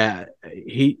think.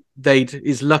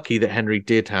 He's lucky that Henry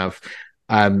did have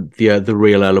the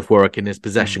real Earl of Warwick in his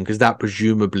possession, because that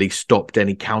presumably stopped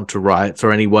any counter riots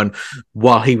or anyone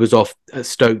while he was off at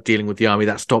Stoke dealing with the army.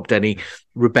 That stopped any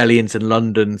rebellions in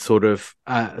London sort of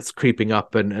creeping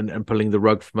up and pulling the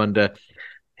rug from under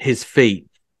his feet.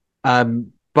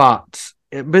 But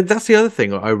that's the other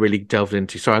thing I really delved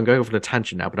into. Sorry, I'm going off on a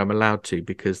tangent now, but I'm allowed to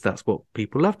because that's what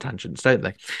people love, tangents, don't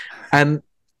they?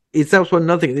 That's one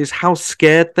another thing is how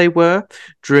scared they were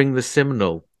during the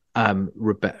Simnel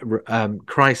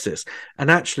crisis.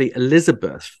 And actually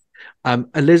Elizabeth,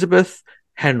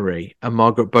 Henry and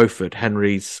Margaret Beaufort,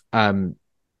 Henry's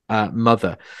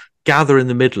mother, gather in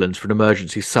the Midlands for an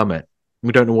emergency summit.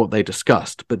 We don't know what they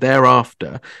discussed, but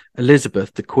thereafter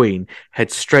Elizabeth, the Queen,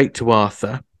 heads straight to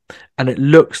Arthur, and it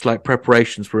looks like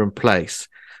preparations were in place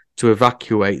to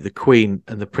evacuate the Queen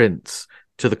and the Prince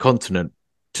to the continent,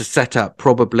 to set up,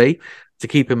 probably to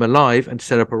keep him alive, and to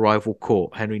set up a rival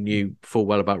court. Henry knew full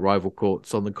well about rival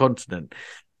courts on the continent.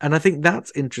 And I think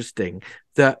that's interesting,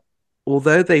 that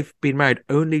although they've been married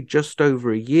only just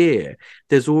over a year,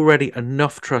 there's already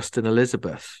enough trust in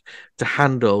Elizabeth to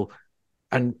handle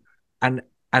and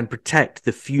protect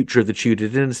the future of the Tudor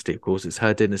dynasty. Of course, it's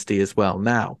her dynasty as well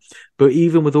now. But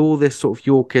even with all this sort of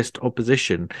Yorkist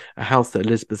opposition, a house that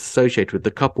Elizabeth's associated with,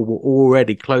 the couple were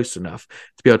already close enough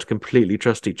to be able to completely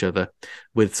trust each other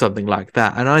with something like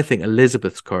that. And I think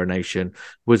Elizabeth's coronation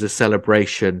was a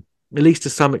celebration, at least to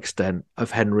some extent,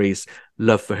 of Henry's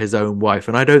love for his own wife.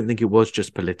 And I don't think it was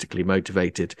just politically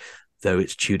motivated, though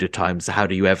it's Tudor times. So how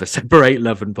do you ever separate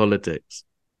love and politics?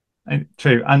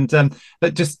 True. And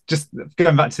but just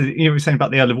going back to you were saying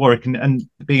about the Earl of Warwick and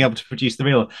being able to produce the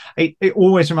real, it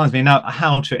always reminds me, now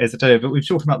how true it is I don't know, but we've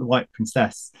talked about the White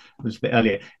Princess a little bit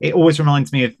earlier. It always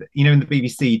reminds me of, in the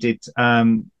BBC did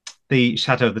the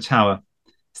Shadow of the Tower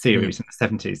series in the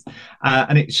 70s,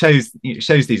 and it shows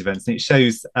these events, and it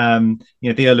shows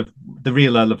the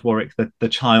real Earl of Warwick, the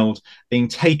child, being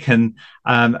taken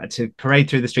to parade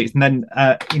through the streets, and then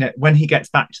when he gets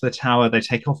back to the tower, they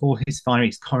take off all his finery,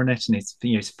 his coronet and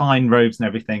his fine robes and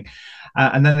everything,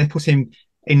 and then they put him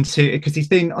into, because he's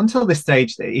been, until this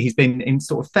stage, he's been in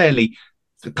sort of fairly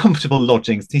comfortable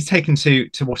lodgings. He's taken to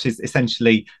what is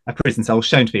essentially a prison cell,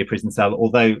 shown to be a prison cell,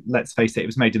 although let's face it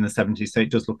was made in the 70s, so it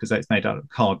does look as though it's made out of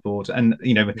cardboard. And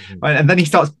and then he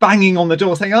starts banging on the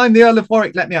door saying, "I'm the Earl of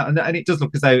Warwick, let me out," and it does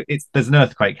look as though there's an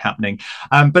earthquake happening.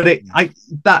 But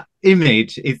that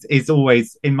image is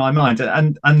always in my mind,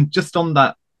 and just on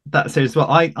that series as well,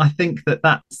 I think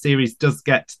that series does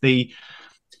get the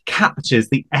captures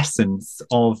the essence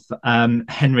of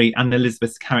Henry and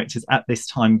Elizabeth's characters at this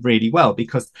time really well,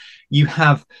 because you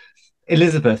have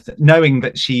Elizabeth, knowing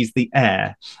that she's the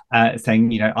heir,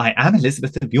 saying, I am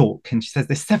Elizabeth of York. And she says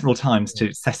this several times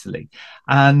to Cecily.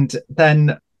 And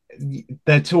then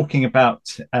they're talking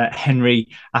about Henry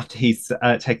after he's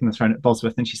taken the throne at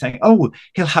Bosworth, and she's saying, "Oh,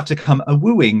 he'll have to come a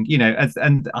wooing,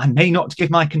 and I may not give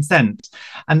my consent."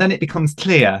 And then it becomes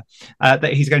clear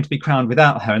that he's going to be crowned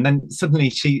without her. And then suddenly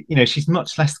she's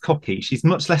much less cocky, she's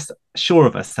much less sure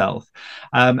of herself,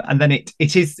 and then it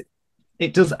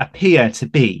does appear to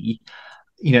be,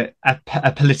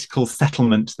 a political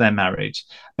settlement to their marriage,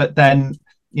 but then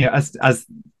as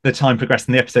the time progressed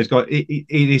and the episodes go, it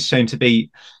is shown to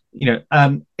be,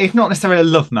 if not necessarily a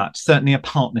love match, certainly a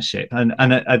partnership and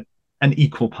an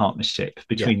equal partnership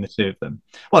between the two of them.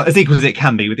 Well, as equal as it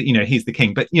can be with, he's the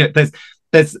king, but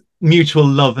there's mutual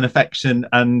love and affection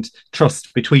and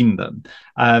trust between them.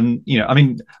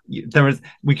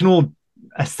 We can all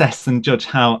assess and judge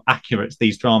how accurate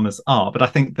these dramas are, but I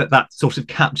think that sort of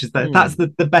captures that. That's the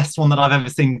best one that I've ever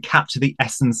seen capture the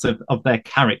essence of their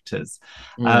characters.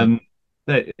 And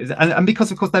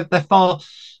because of course they're far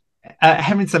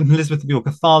Henry VII and Elizabeth of York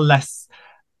are far less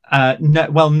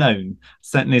well known,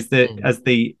 certainly as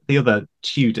the other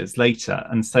Tudors later,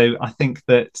 and so I think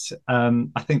that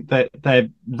they're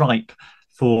ripe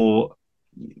for.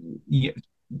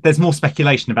 There's more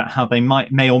speculation about how they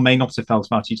may or may not have felt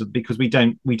about each other, because we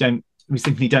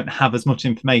simply don't have as much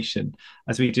information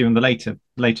as we do in the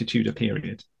later Tudor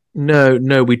period.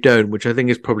 No, we don't, which I think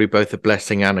is probably both a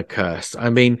blessing and a curse. I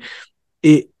mean,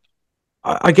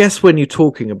 I guess when you're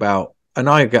talking about, and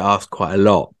I get asked quite a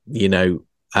lot, because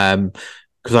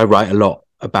I write a lot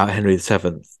about Henry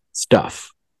VII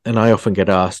stuff, and I often get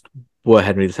asked, were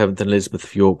Henry VII and Elizabeth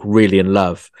of York really in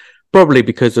love? Probably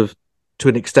because of, to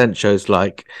an extent, shows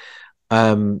like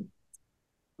I've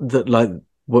forgotten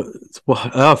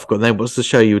the name. What's the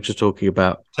show you were just talking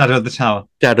about? Shadow of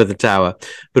the Tower.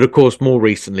 But of course, more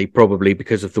recently, probably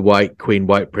because of the White Queen,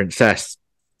 White Princess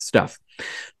stuff.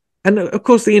 And of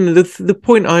course, the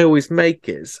point I always make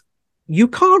is you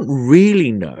can't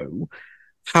really know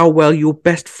how well your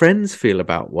best friends feel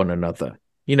about one another.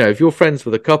 If you're friends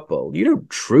with a couple, you don't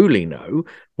truly know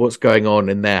what's going on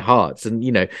in their hearts. And,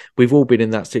 we've all been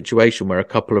in that situation where a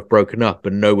couple have broken up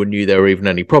and no one knew there were even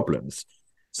any problems.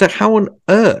 So how on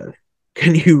earth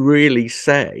can you really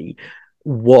say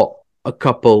what a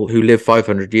couple who lived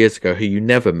 500 years ago, who you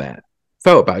never met,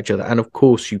 felt about each other? And of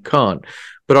course you can't.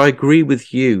 But I agree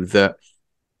with you that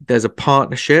there's a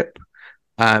partnership,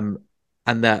 and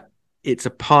that it's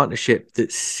a partnership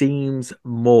that seems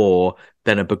more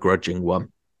than a begrudging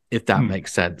one, if that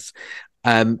makes sense.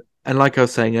 And like I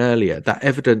was saying earlier, that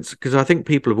evidence, because I think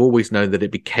people have always known that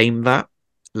it became that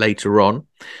later on,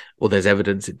 or there's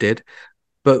evidence it did.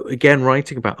 But again,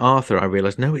 writing about Arthur, I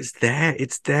realized, no, it's there.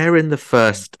 It's there in the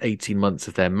first 18 months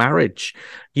of their marriage.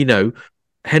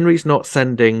 Henry's not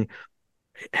sending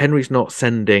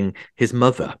his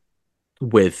mother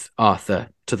with Arthur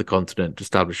to the continent to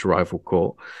establish a rival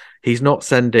court. He's not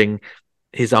sending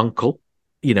his uncle.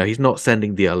 He's not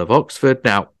sending the Earl of Oxford.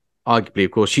 Now, arguably,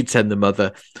 of course, she'd send the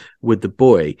mother with the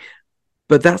boy.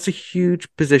 But that's a huge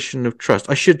position of trust.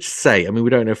 I should say, we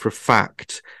don't know for a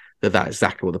fact that that's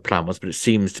exactly what the plan was, but it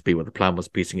seems to be what the plan was,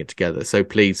 piecing it together. So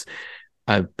please,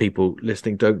 people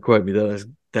listening, don't quote me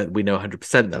that we know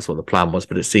 100% that's what the plan was,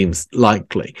 but it seems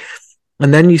likely.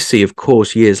 And then you see, of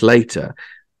course, years later,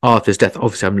 Arthur's death.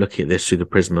 Obviously, I'm looking at this through the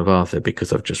prism of Arthur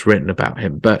because I've just written about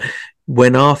him. But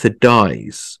when Arthur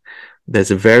dies,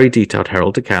 there's a very detailed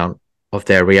Herald account of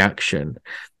their reaction.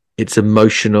 It's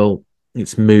emotional,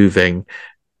 it's moving,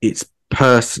 it's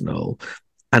personal.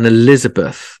 And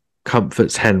Elizabeth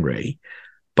comforts Henry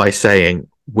by saying,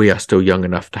 we are still young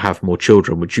enough to have more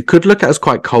children, which you could look at as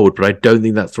quite cold, but I don't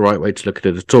think that's the right way to look at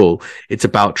it at all. It's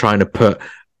about trying to put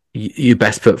your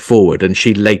best foot forward. And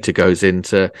she later goes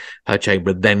into her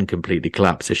chamber, then completely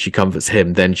collapses. She comforts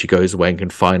him, then she goes away and can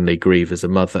finally grieve as a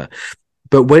mother.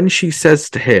 But when she says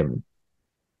to him,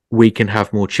 we can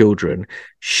have more children,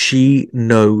 she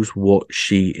knows what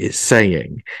she is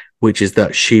saying, which is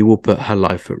that she will put her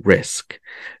life at risk,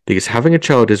 because having a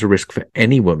child is a risk for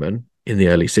any woman in the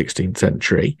early 16th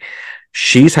century.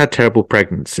 She's had terrible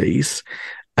pregnancies,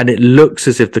 and it looks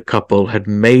as if the couple had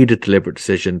made a deliberate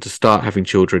decision to start having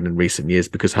children in recent years,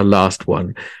 because her last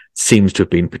one seems to have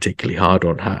been particularly hard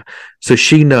on her. So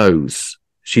she knows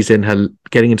she's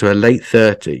getting into her late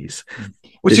 30s.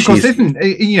 Which, of course, isn't,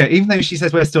 even though she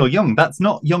says we're still young, that's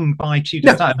not young by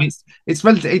Tudor standards.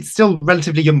 It's still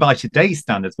relatively young by today's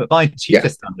standards, but by Tudor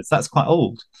standards, that's quite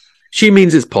old. She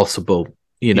means it's possible.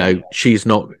 She's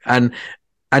not. And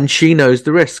and she knows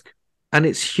the risk, and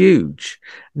it's huge.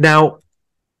 Now,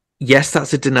 yes,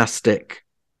 that's a dynastic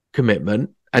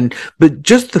commitment, but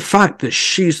just the fact that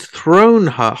she's thrown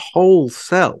her whole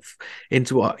self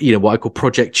into what I call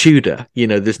Project Tudor,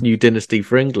 this new dynasty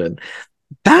for England,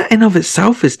 that in of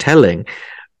itself is telling.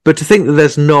 But to think that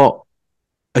there's not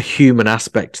a human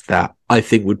aspect to that, I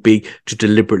think, would be to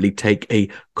deliberately take a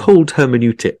cold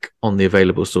hermeneutic on the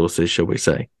available sources, shall we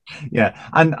say. Yeah,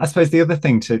 and I suppose the other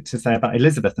thing to say about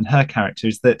Elizabeth and her character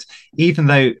is that even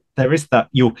though there is that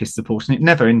Yorkist support and it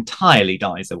never entirely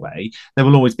dies away, there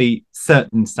will always be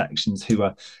certain sections who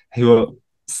are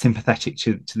sympathetic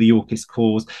to the Yorkist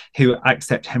cause, who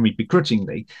accept Henry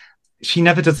begrudgingly. She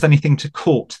never does anything to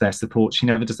court their support. She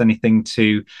never does anything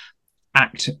to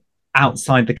act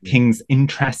outside the king's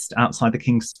interest, outside the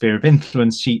king's sphere of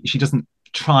influence. She doesn't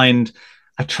try and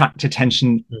attract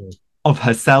attention of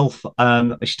herself.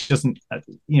 She doesn't,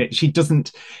 she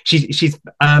doesn't. She's.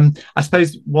 I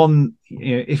suppose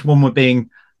if one were being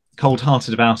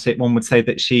cold-hearted about it, one would say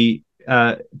that she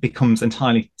becomes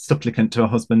entirely supplicant to her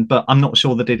husband. But I'm not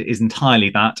sure that it is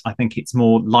entirely that. I think it's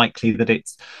more likely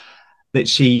that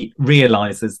she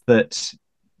realizes that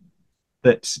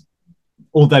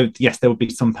although yes, there would be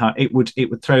some power, it would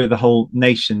throw the whole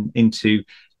nation into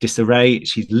disarray.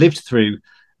 She's lived through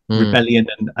rebellion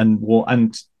and war,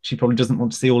 and she probably doesn't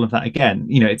want to see all of that again.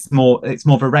 It's more of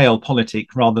a realpolitik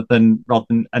rather than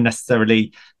a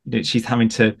necessarily, she's having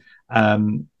to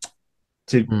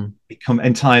become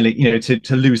entirely,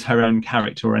 to lose her own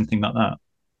character or anything like that.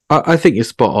 I think you're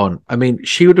spot on. I mean,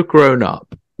 she would have grown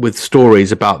up with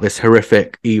stories about this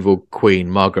horrific, evil queen,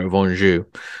 Margaret of Anjou,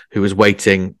 who was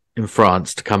waiting in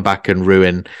France to come back and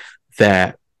ruin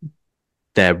their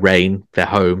reign, their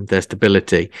home, their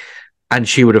stability. And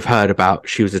she would have heard about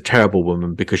she was a terrible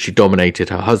woman because she dominated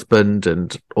her husband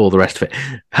and all the rest of it.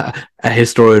 A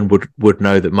historian would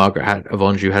know that Margaret of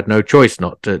Anjou had no choice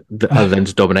other than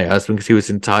to dominate her husband because he was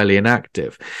entirely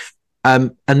inactive.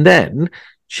 And then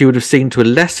she would have seen, to a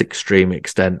less extreme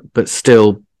extent, but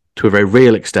still to a very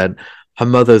real extent, her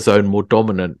mother's own more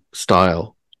dominant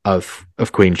style of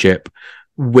queenship,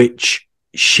 which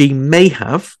she may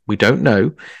have, we don't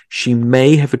know, she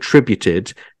may have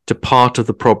attributed to part of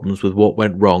the problems with what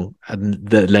went wrong and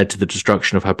that led to the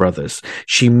destruction of her brothers.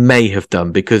 She may have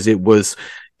done, because it was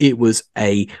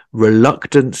a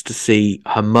reluctance to see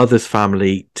her mother's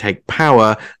family take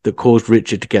power that caused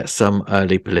Richard to get some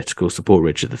early political support.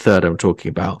 Richard III, I'm talking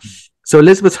about. So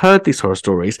Elizabeth's heard these horror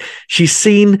stories. She's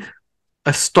seen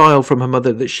a style from her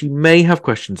mother that she may have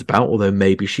questions about, although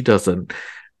maybe she doesn't.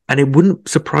 And it wouldn't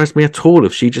surprise me at all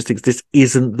if she just thinks this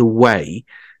isn't the way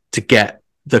to get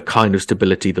the kind of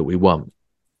stability that we want.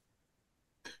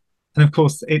 And of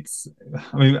course, I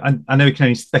know we can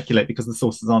only speculate because the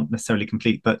sources aren't necessarily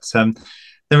complete, but the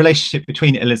relationship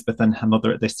between Elizabeth and her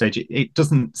mother at this stage, it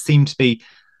doesn't seem to be.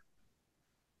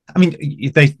 I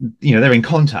mean, they're in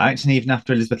contact, and even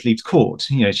after Elizabeth leaves court,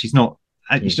 she's not.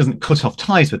 She doesn't cut off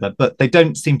ties with her, but they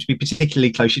don't seem to be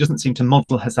particularly close. She doesn't seem to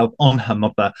model herself on her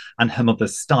mother and her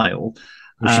mother's style.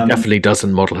 Well, she definitely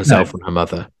doesn't model herself on her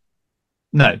mother.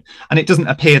 No, and it doesn't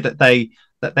appear that they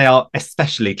are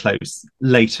especially close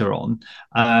later on.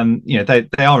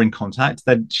 They are in contact.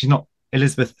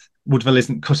 Elizabeth Woodville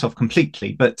isn't cut off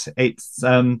completely, but it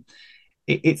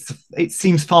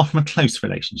seems far from a close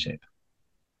relationship.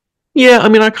 Yeah, I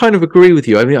mean, I kind of agree with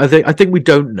you. I mean, I think we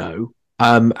don't know.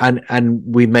 And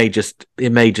it may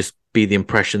just be the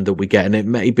impression that we get, and it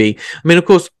may be. I mean, of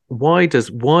course, why does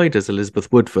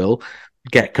Elizabeth Woodville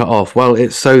get cut off? Well,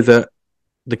 it's so that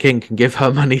the king can give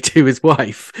her money to his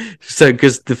wife. So,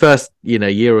 because the first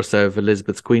year or so of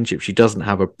Elizabeth's queenship, she doesn't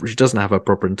have a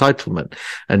proper entitlement,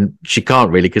 and she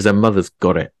can't really because her mother's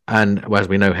got it. And as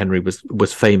we know, Henry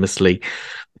was famously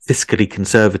fiscally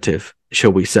conservative,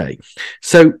 shall we say?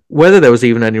 So, whether there was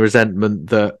even any resentment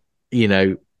that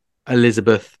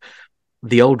Elizabeth,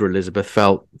 the older Elizabeth,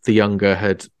 felt the younger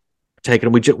had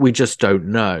taken, we just don't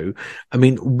know. I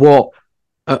mean,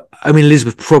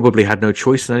 Elizabeth probably had no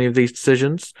choice in any of these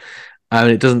decisions.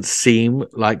 It doesn't seem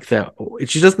like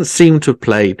she doesn't seem to have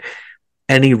played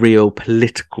any real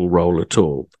political role at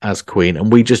all as queen,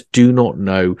 and we just do not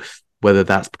know whether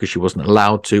that's because she wasn't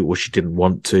allowed to, or she didn't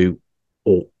want to,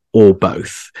 or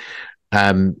both.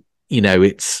 But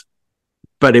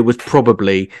it was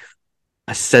probably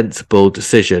a sensible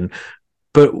decision.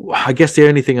 But I guess the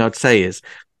only thing I'd say is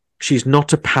she's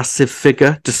not a passive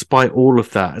figure despite all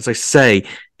of that. As I say,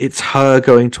 it's her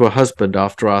going to her husband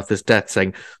after Arthur's death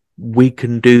saying, we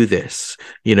can do this.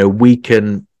 We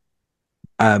can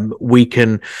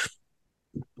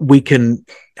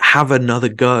have another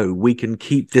go. We can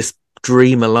keep this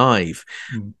dream alive.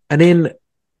 And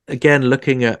again,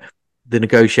 looking at the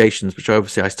negotiations, which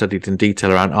obviously I studied in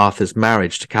detail around Arthur's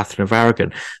marriage to Catherine of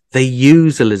Aragon, they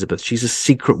use Elizabeth. She's a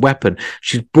secret weapon.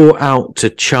 She's brought out to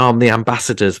charm the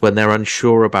ambassadors when they're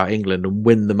unsure about England and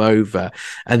win them over.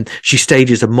 And she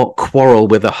stages a mock quarrel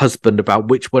with her husband about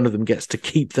which one of them gets to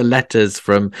keep the letters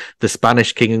from the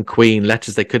Spanish king and queen,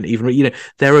 letters they couldn't even read. You know,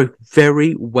 they're a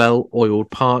very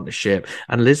well-oiled partnership,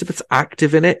 and Elizabeth's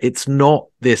active in it. It's not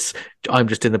this, I'm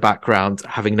just in the background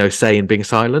having no say in being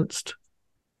silenced.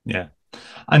 Yeah.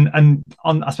 And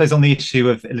on, I suppose, on the issue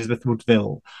of Elizabeth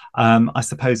Woodville, I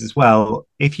suppose as well,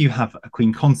 if you have a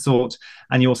Queen Consort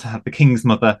and you also have the King's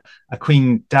mother, a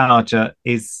Queen Dowager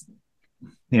is,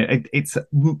 you know, it's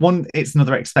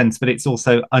another expense, but it's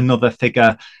also another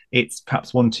figure. It's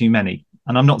perhaps one too many.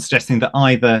 And I'm not suggesting that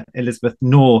either Elizabeth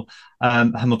nor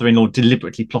her mother-in-law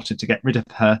deliberately plotted to get rid of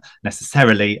her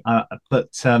necessarily,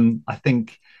 but I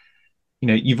think, you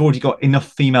know, you've already got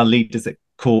enough female leaders at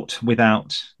court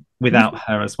without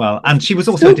her as well. And she was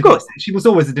also she was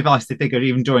always a divisive figure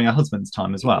even during her husband's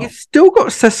time as well. You've still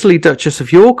got Cecily, Duchess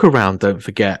of York around, don't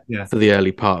forget, for the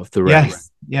early part of the reign.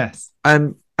 Yes.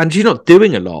 And she's not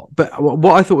doing a lot. But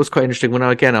what I thought was quite interesting when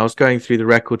I was going through the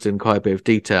records in quite a bit of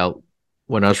detail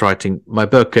when I was writing my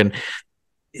book, and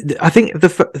I think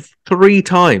the 3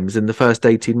 times in the first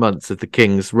 18 months of the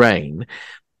king's reign,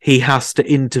 he has to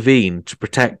intervene to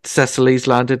protect Cecily,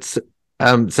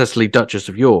 Duchess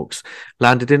of York's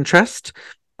landed interest,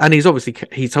 and he's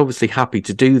obviously happy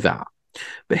to do that.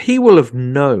 But he will have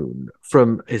known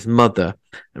from his mother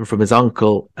and from his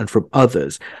uncle and from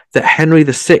others that Henry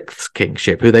VI's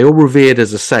kingship, who they all revered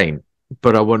as a saint,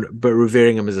 but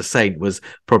revering him as a saint was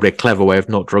probably a clever way of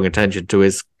not drawing attention to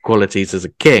his qualities as a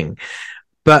king.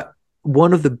 But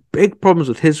one of the big problems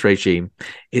with his regime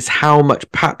is how much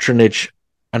patronage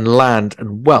and land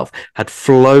and wealth had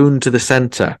flown to the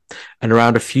centre and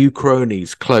around a few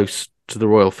cronies close to the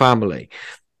royal family.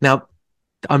 Now,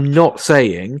 I'm not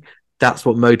saying that's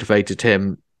what motivated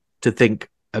him to think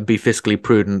and be fiscally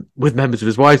prudent with members of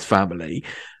his wife's family,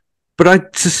 but I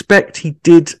suspect he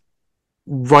did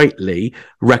rightly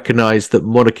recognise that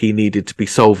monarchy needed to be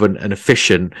solvent and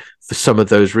efficient for some of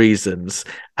those reasons,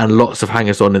 and lots of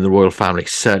hangers-on in the royal family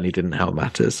certainly didn't help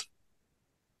matters.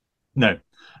 No,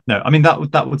 I mean that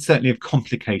would certainly have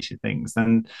complicated things,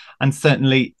 and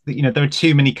certainly, you know, there are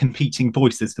too many competing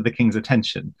voices for the king's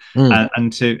attention,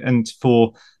 and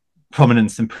for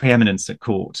prominence and preeminence at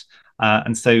court,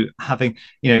 and so having,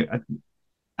 you know,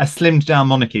 a slimmed down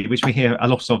monarchy, which we hear a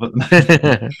lot of at the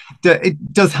moment,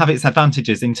 it does have its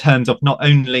advantages in terms of not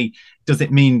only does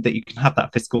it mean that you can have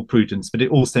that fiscal prudence, but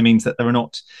it also means that there are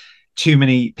not too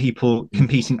many people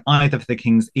competing either for the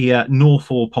king's ear nor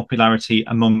for popularity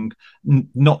among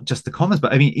not just the commons,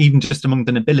 but I mean even just among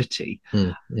the nobility.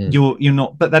 You're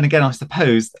not. But then again, I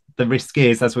suppose the risk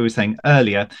is, as we were saying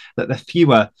earlier, that the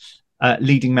fewer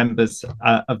leading members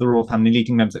of the royal family,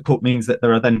 leading members at court, means that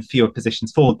there are then fewer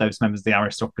positions for those members of the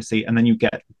aristocracy, and then you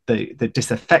get the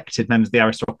disaffected members of the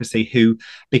aristocracy who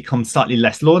become slightly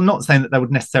less loyal. I'm not saying that they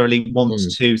would necessarily want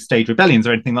to stage rebellions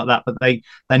or anything like that, but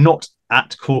they're not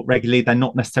at court regularly, they're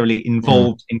not necessarily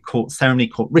involved in court ceremony,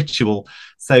 court ritual,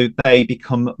 so they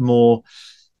become more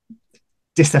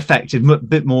disaffected, a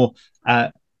bit more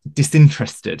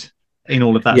disinterested in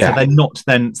all of that. So they're not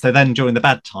then during the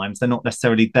bad times, they're not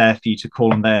necessarily there for you to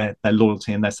call on their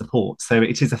loyalty and their support. So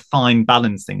it is a fine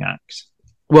balancing act.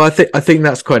 Well, I think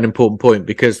that's quite an important point,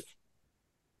 because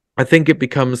I think it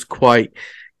becomes quite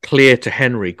clear to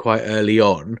Henry quite early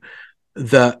on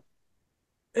that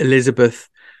Elizabeth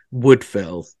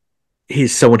Woodville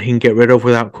is someone he can get rid of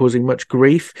without causing much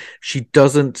grief. She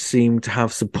doesn't seem to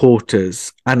have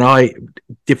supporters, and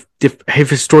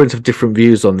historians have different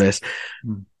views on this,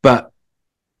 but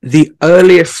the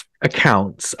earliest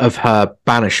accounts of her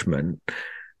banishment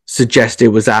suggest it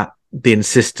was at the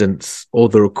insistence or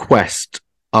the request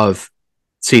of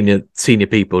senior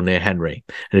people near Henry,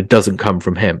 and it doesn't come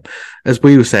from him. As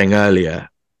we were saying earlier,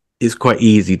 it's quite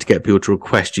easy to get people to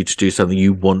request you to do something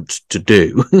you want to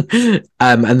do.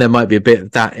 And there might be a bit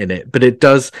of that in it, but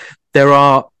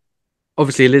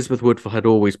obviously Elizabeth Woodville had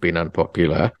always been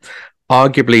unpopular.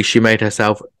 Arguably, she made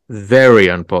herself very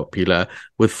unpopular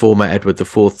with former Edward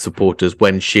IV supporters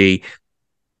when she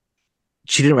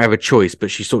didn't have a choice,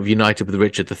 but she sort of united with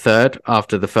Richard III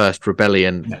after the first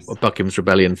rebellion, Buckingham's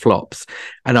rebellion, flops.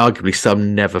 And arguably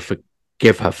some never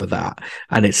forgive her for that.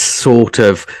 And it's sort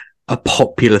of a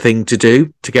popular thing to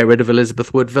do to get rid of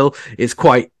Elizabeth Woodville. It's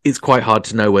quite hard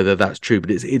to know whether that's true,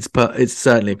 but it's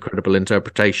certainly a credible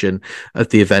interpretation of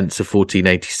the events of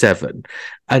 1487.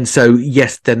 And so,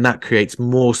 yes, then that creates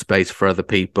more space for other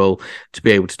people to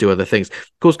be able to do other things.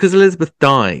 Of course, because Elizabeth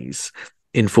dies,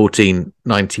 in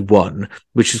 1491,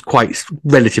 which is quite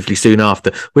relatively soon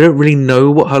after. We don't really know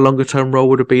what her longer term role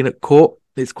would have been at court.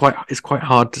 It's quite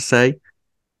hard to say.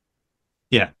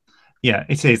 Yeah, yeah,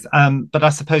 it is. But I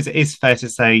suppose it is fair to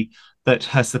say that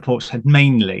her support had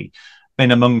mainly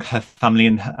been among her family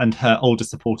and her older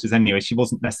supporters anyway. She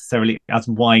wasn't necessarily as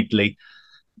widely,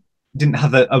 didn't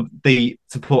have the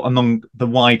support among the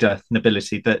wider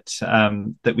nobility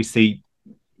that we see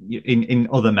in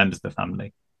other members of the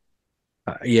family.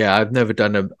 Yeah, I've never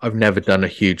done a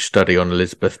huge study on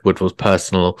Elizabeth Woodville's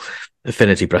personal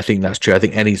affinity, but I think that's true. I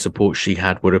think any support she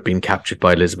had would have been captured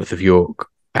by Elizabeth of York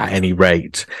at any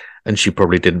rate, and she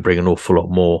probably didn't bring an awful lot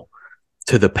more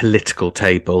to the political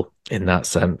table in that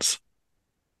sense.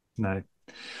 No.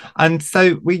 And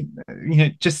so we,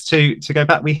 just to go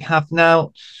back, we have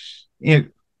now, you know,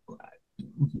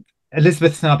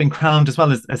 Elizabeth's now been crowned as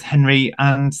well as Henry,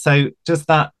 and so does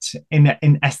that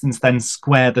in essence then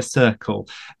square the circle?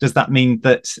 Does that mean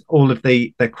that all of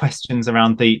the questions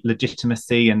around the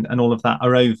legitimacy and all of that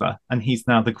are over, and he's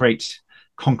now the great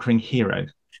conquering hero?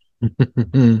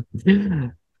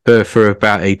 For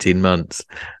about 18 months.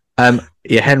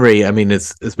 Yeah, Henry, I mean,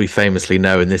 as we famously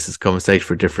know, and this is a conversation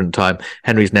for a different time,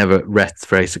 Henry's never rests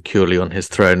very securely on his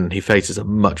throne, and he faces a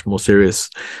much more serious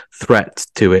threat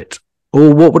to it,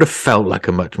 or what would have felt like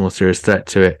a much more serious threat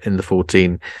to it in the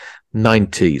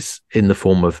 1490s, in the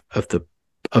form of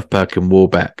Perkin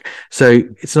Warbeck. So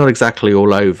it's not exactly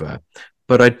all over,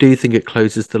 but I do think it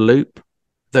closes the loop.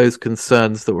 Those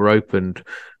concerns that were opened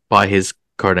by his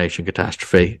coronation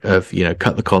catastrophe of,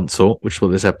 cut the consort, which is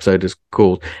what this episode is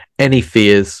called, any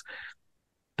fears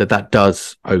that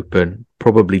does open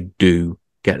probably do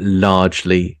get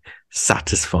largely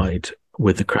satisfied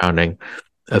with the crowning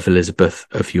of Elizabeth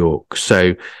of York.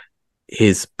 So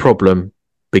his problem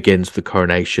begins with the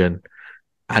coronation,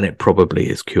 and it probably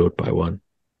is cured by one.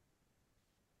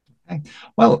 Okay.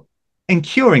 Well, in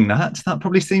curing that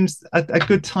probably seems a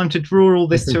good time to draw all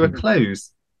this to a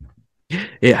close.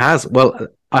 It has. Well,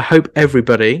 I hope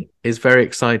everybody is very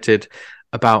excited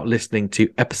about listening to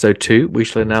episode 2. We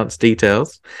shall announce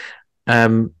details.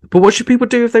 But what should people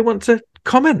do if they want to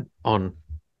comment on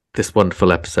this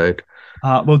wonderful episode?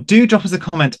 Well, do drop us a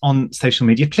comment on social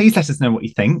media. Please let us know what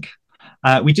you think.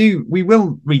 We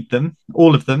will read them,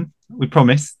 all of them, we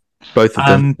promise. Both of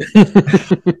them.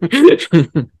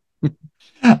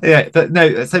 Yeah, but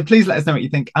no, so please let us know what you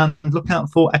think, and look out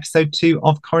for episode 2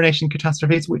 of Coronation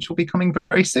Catastrophes, which will be coming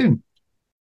very soon.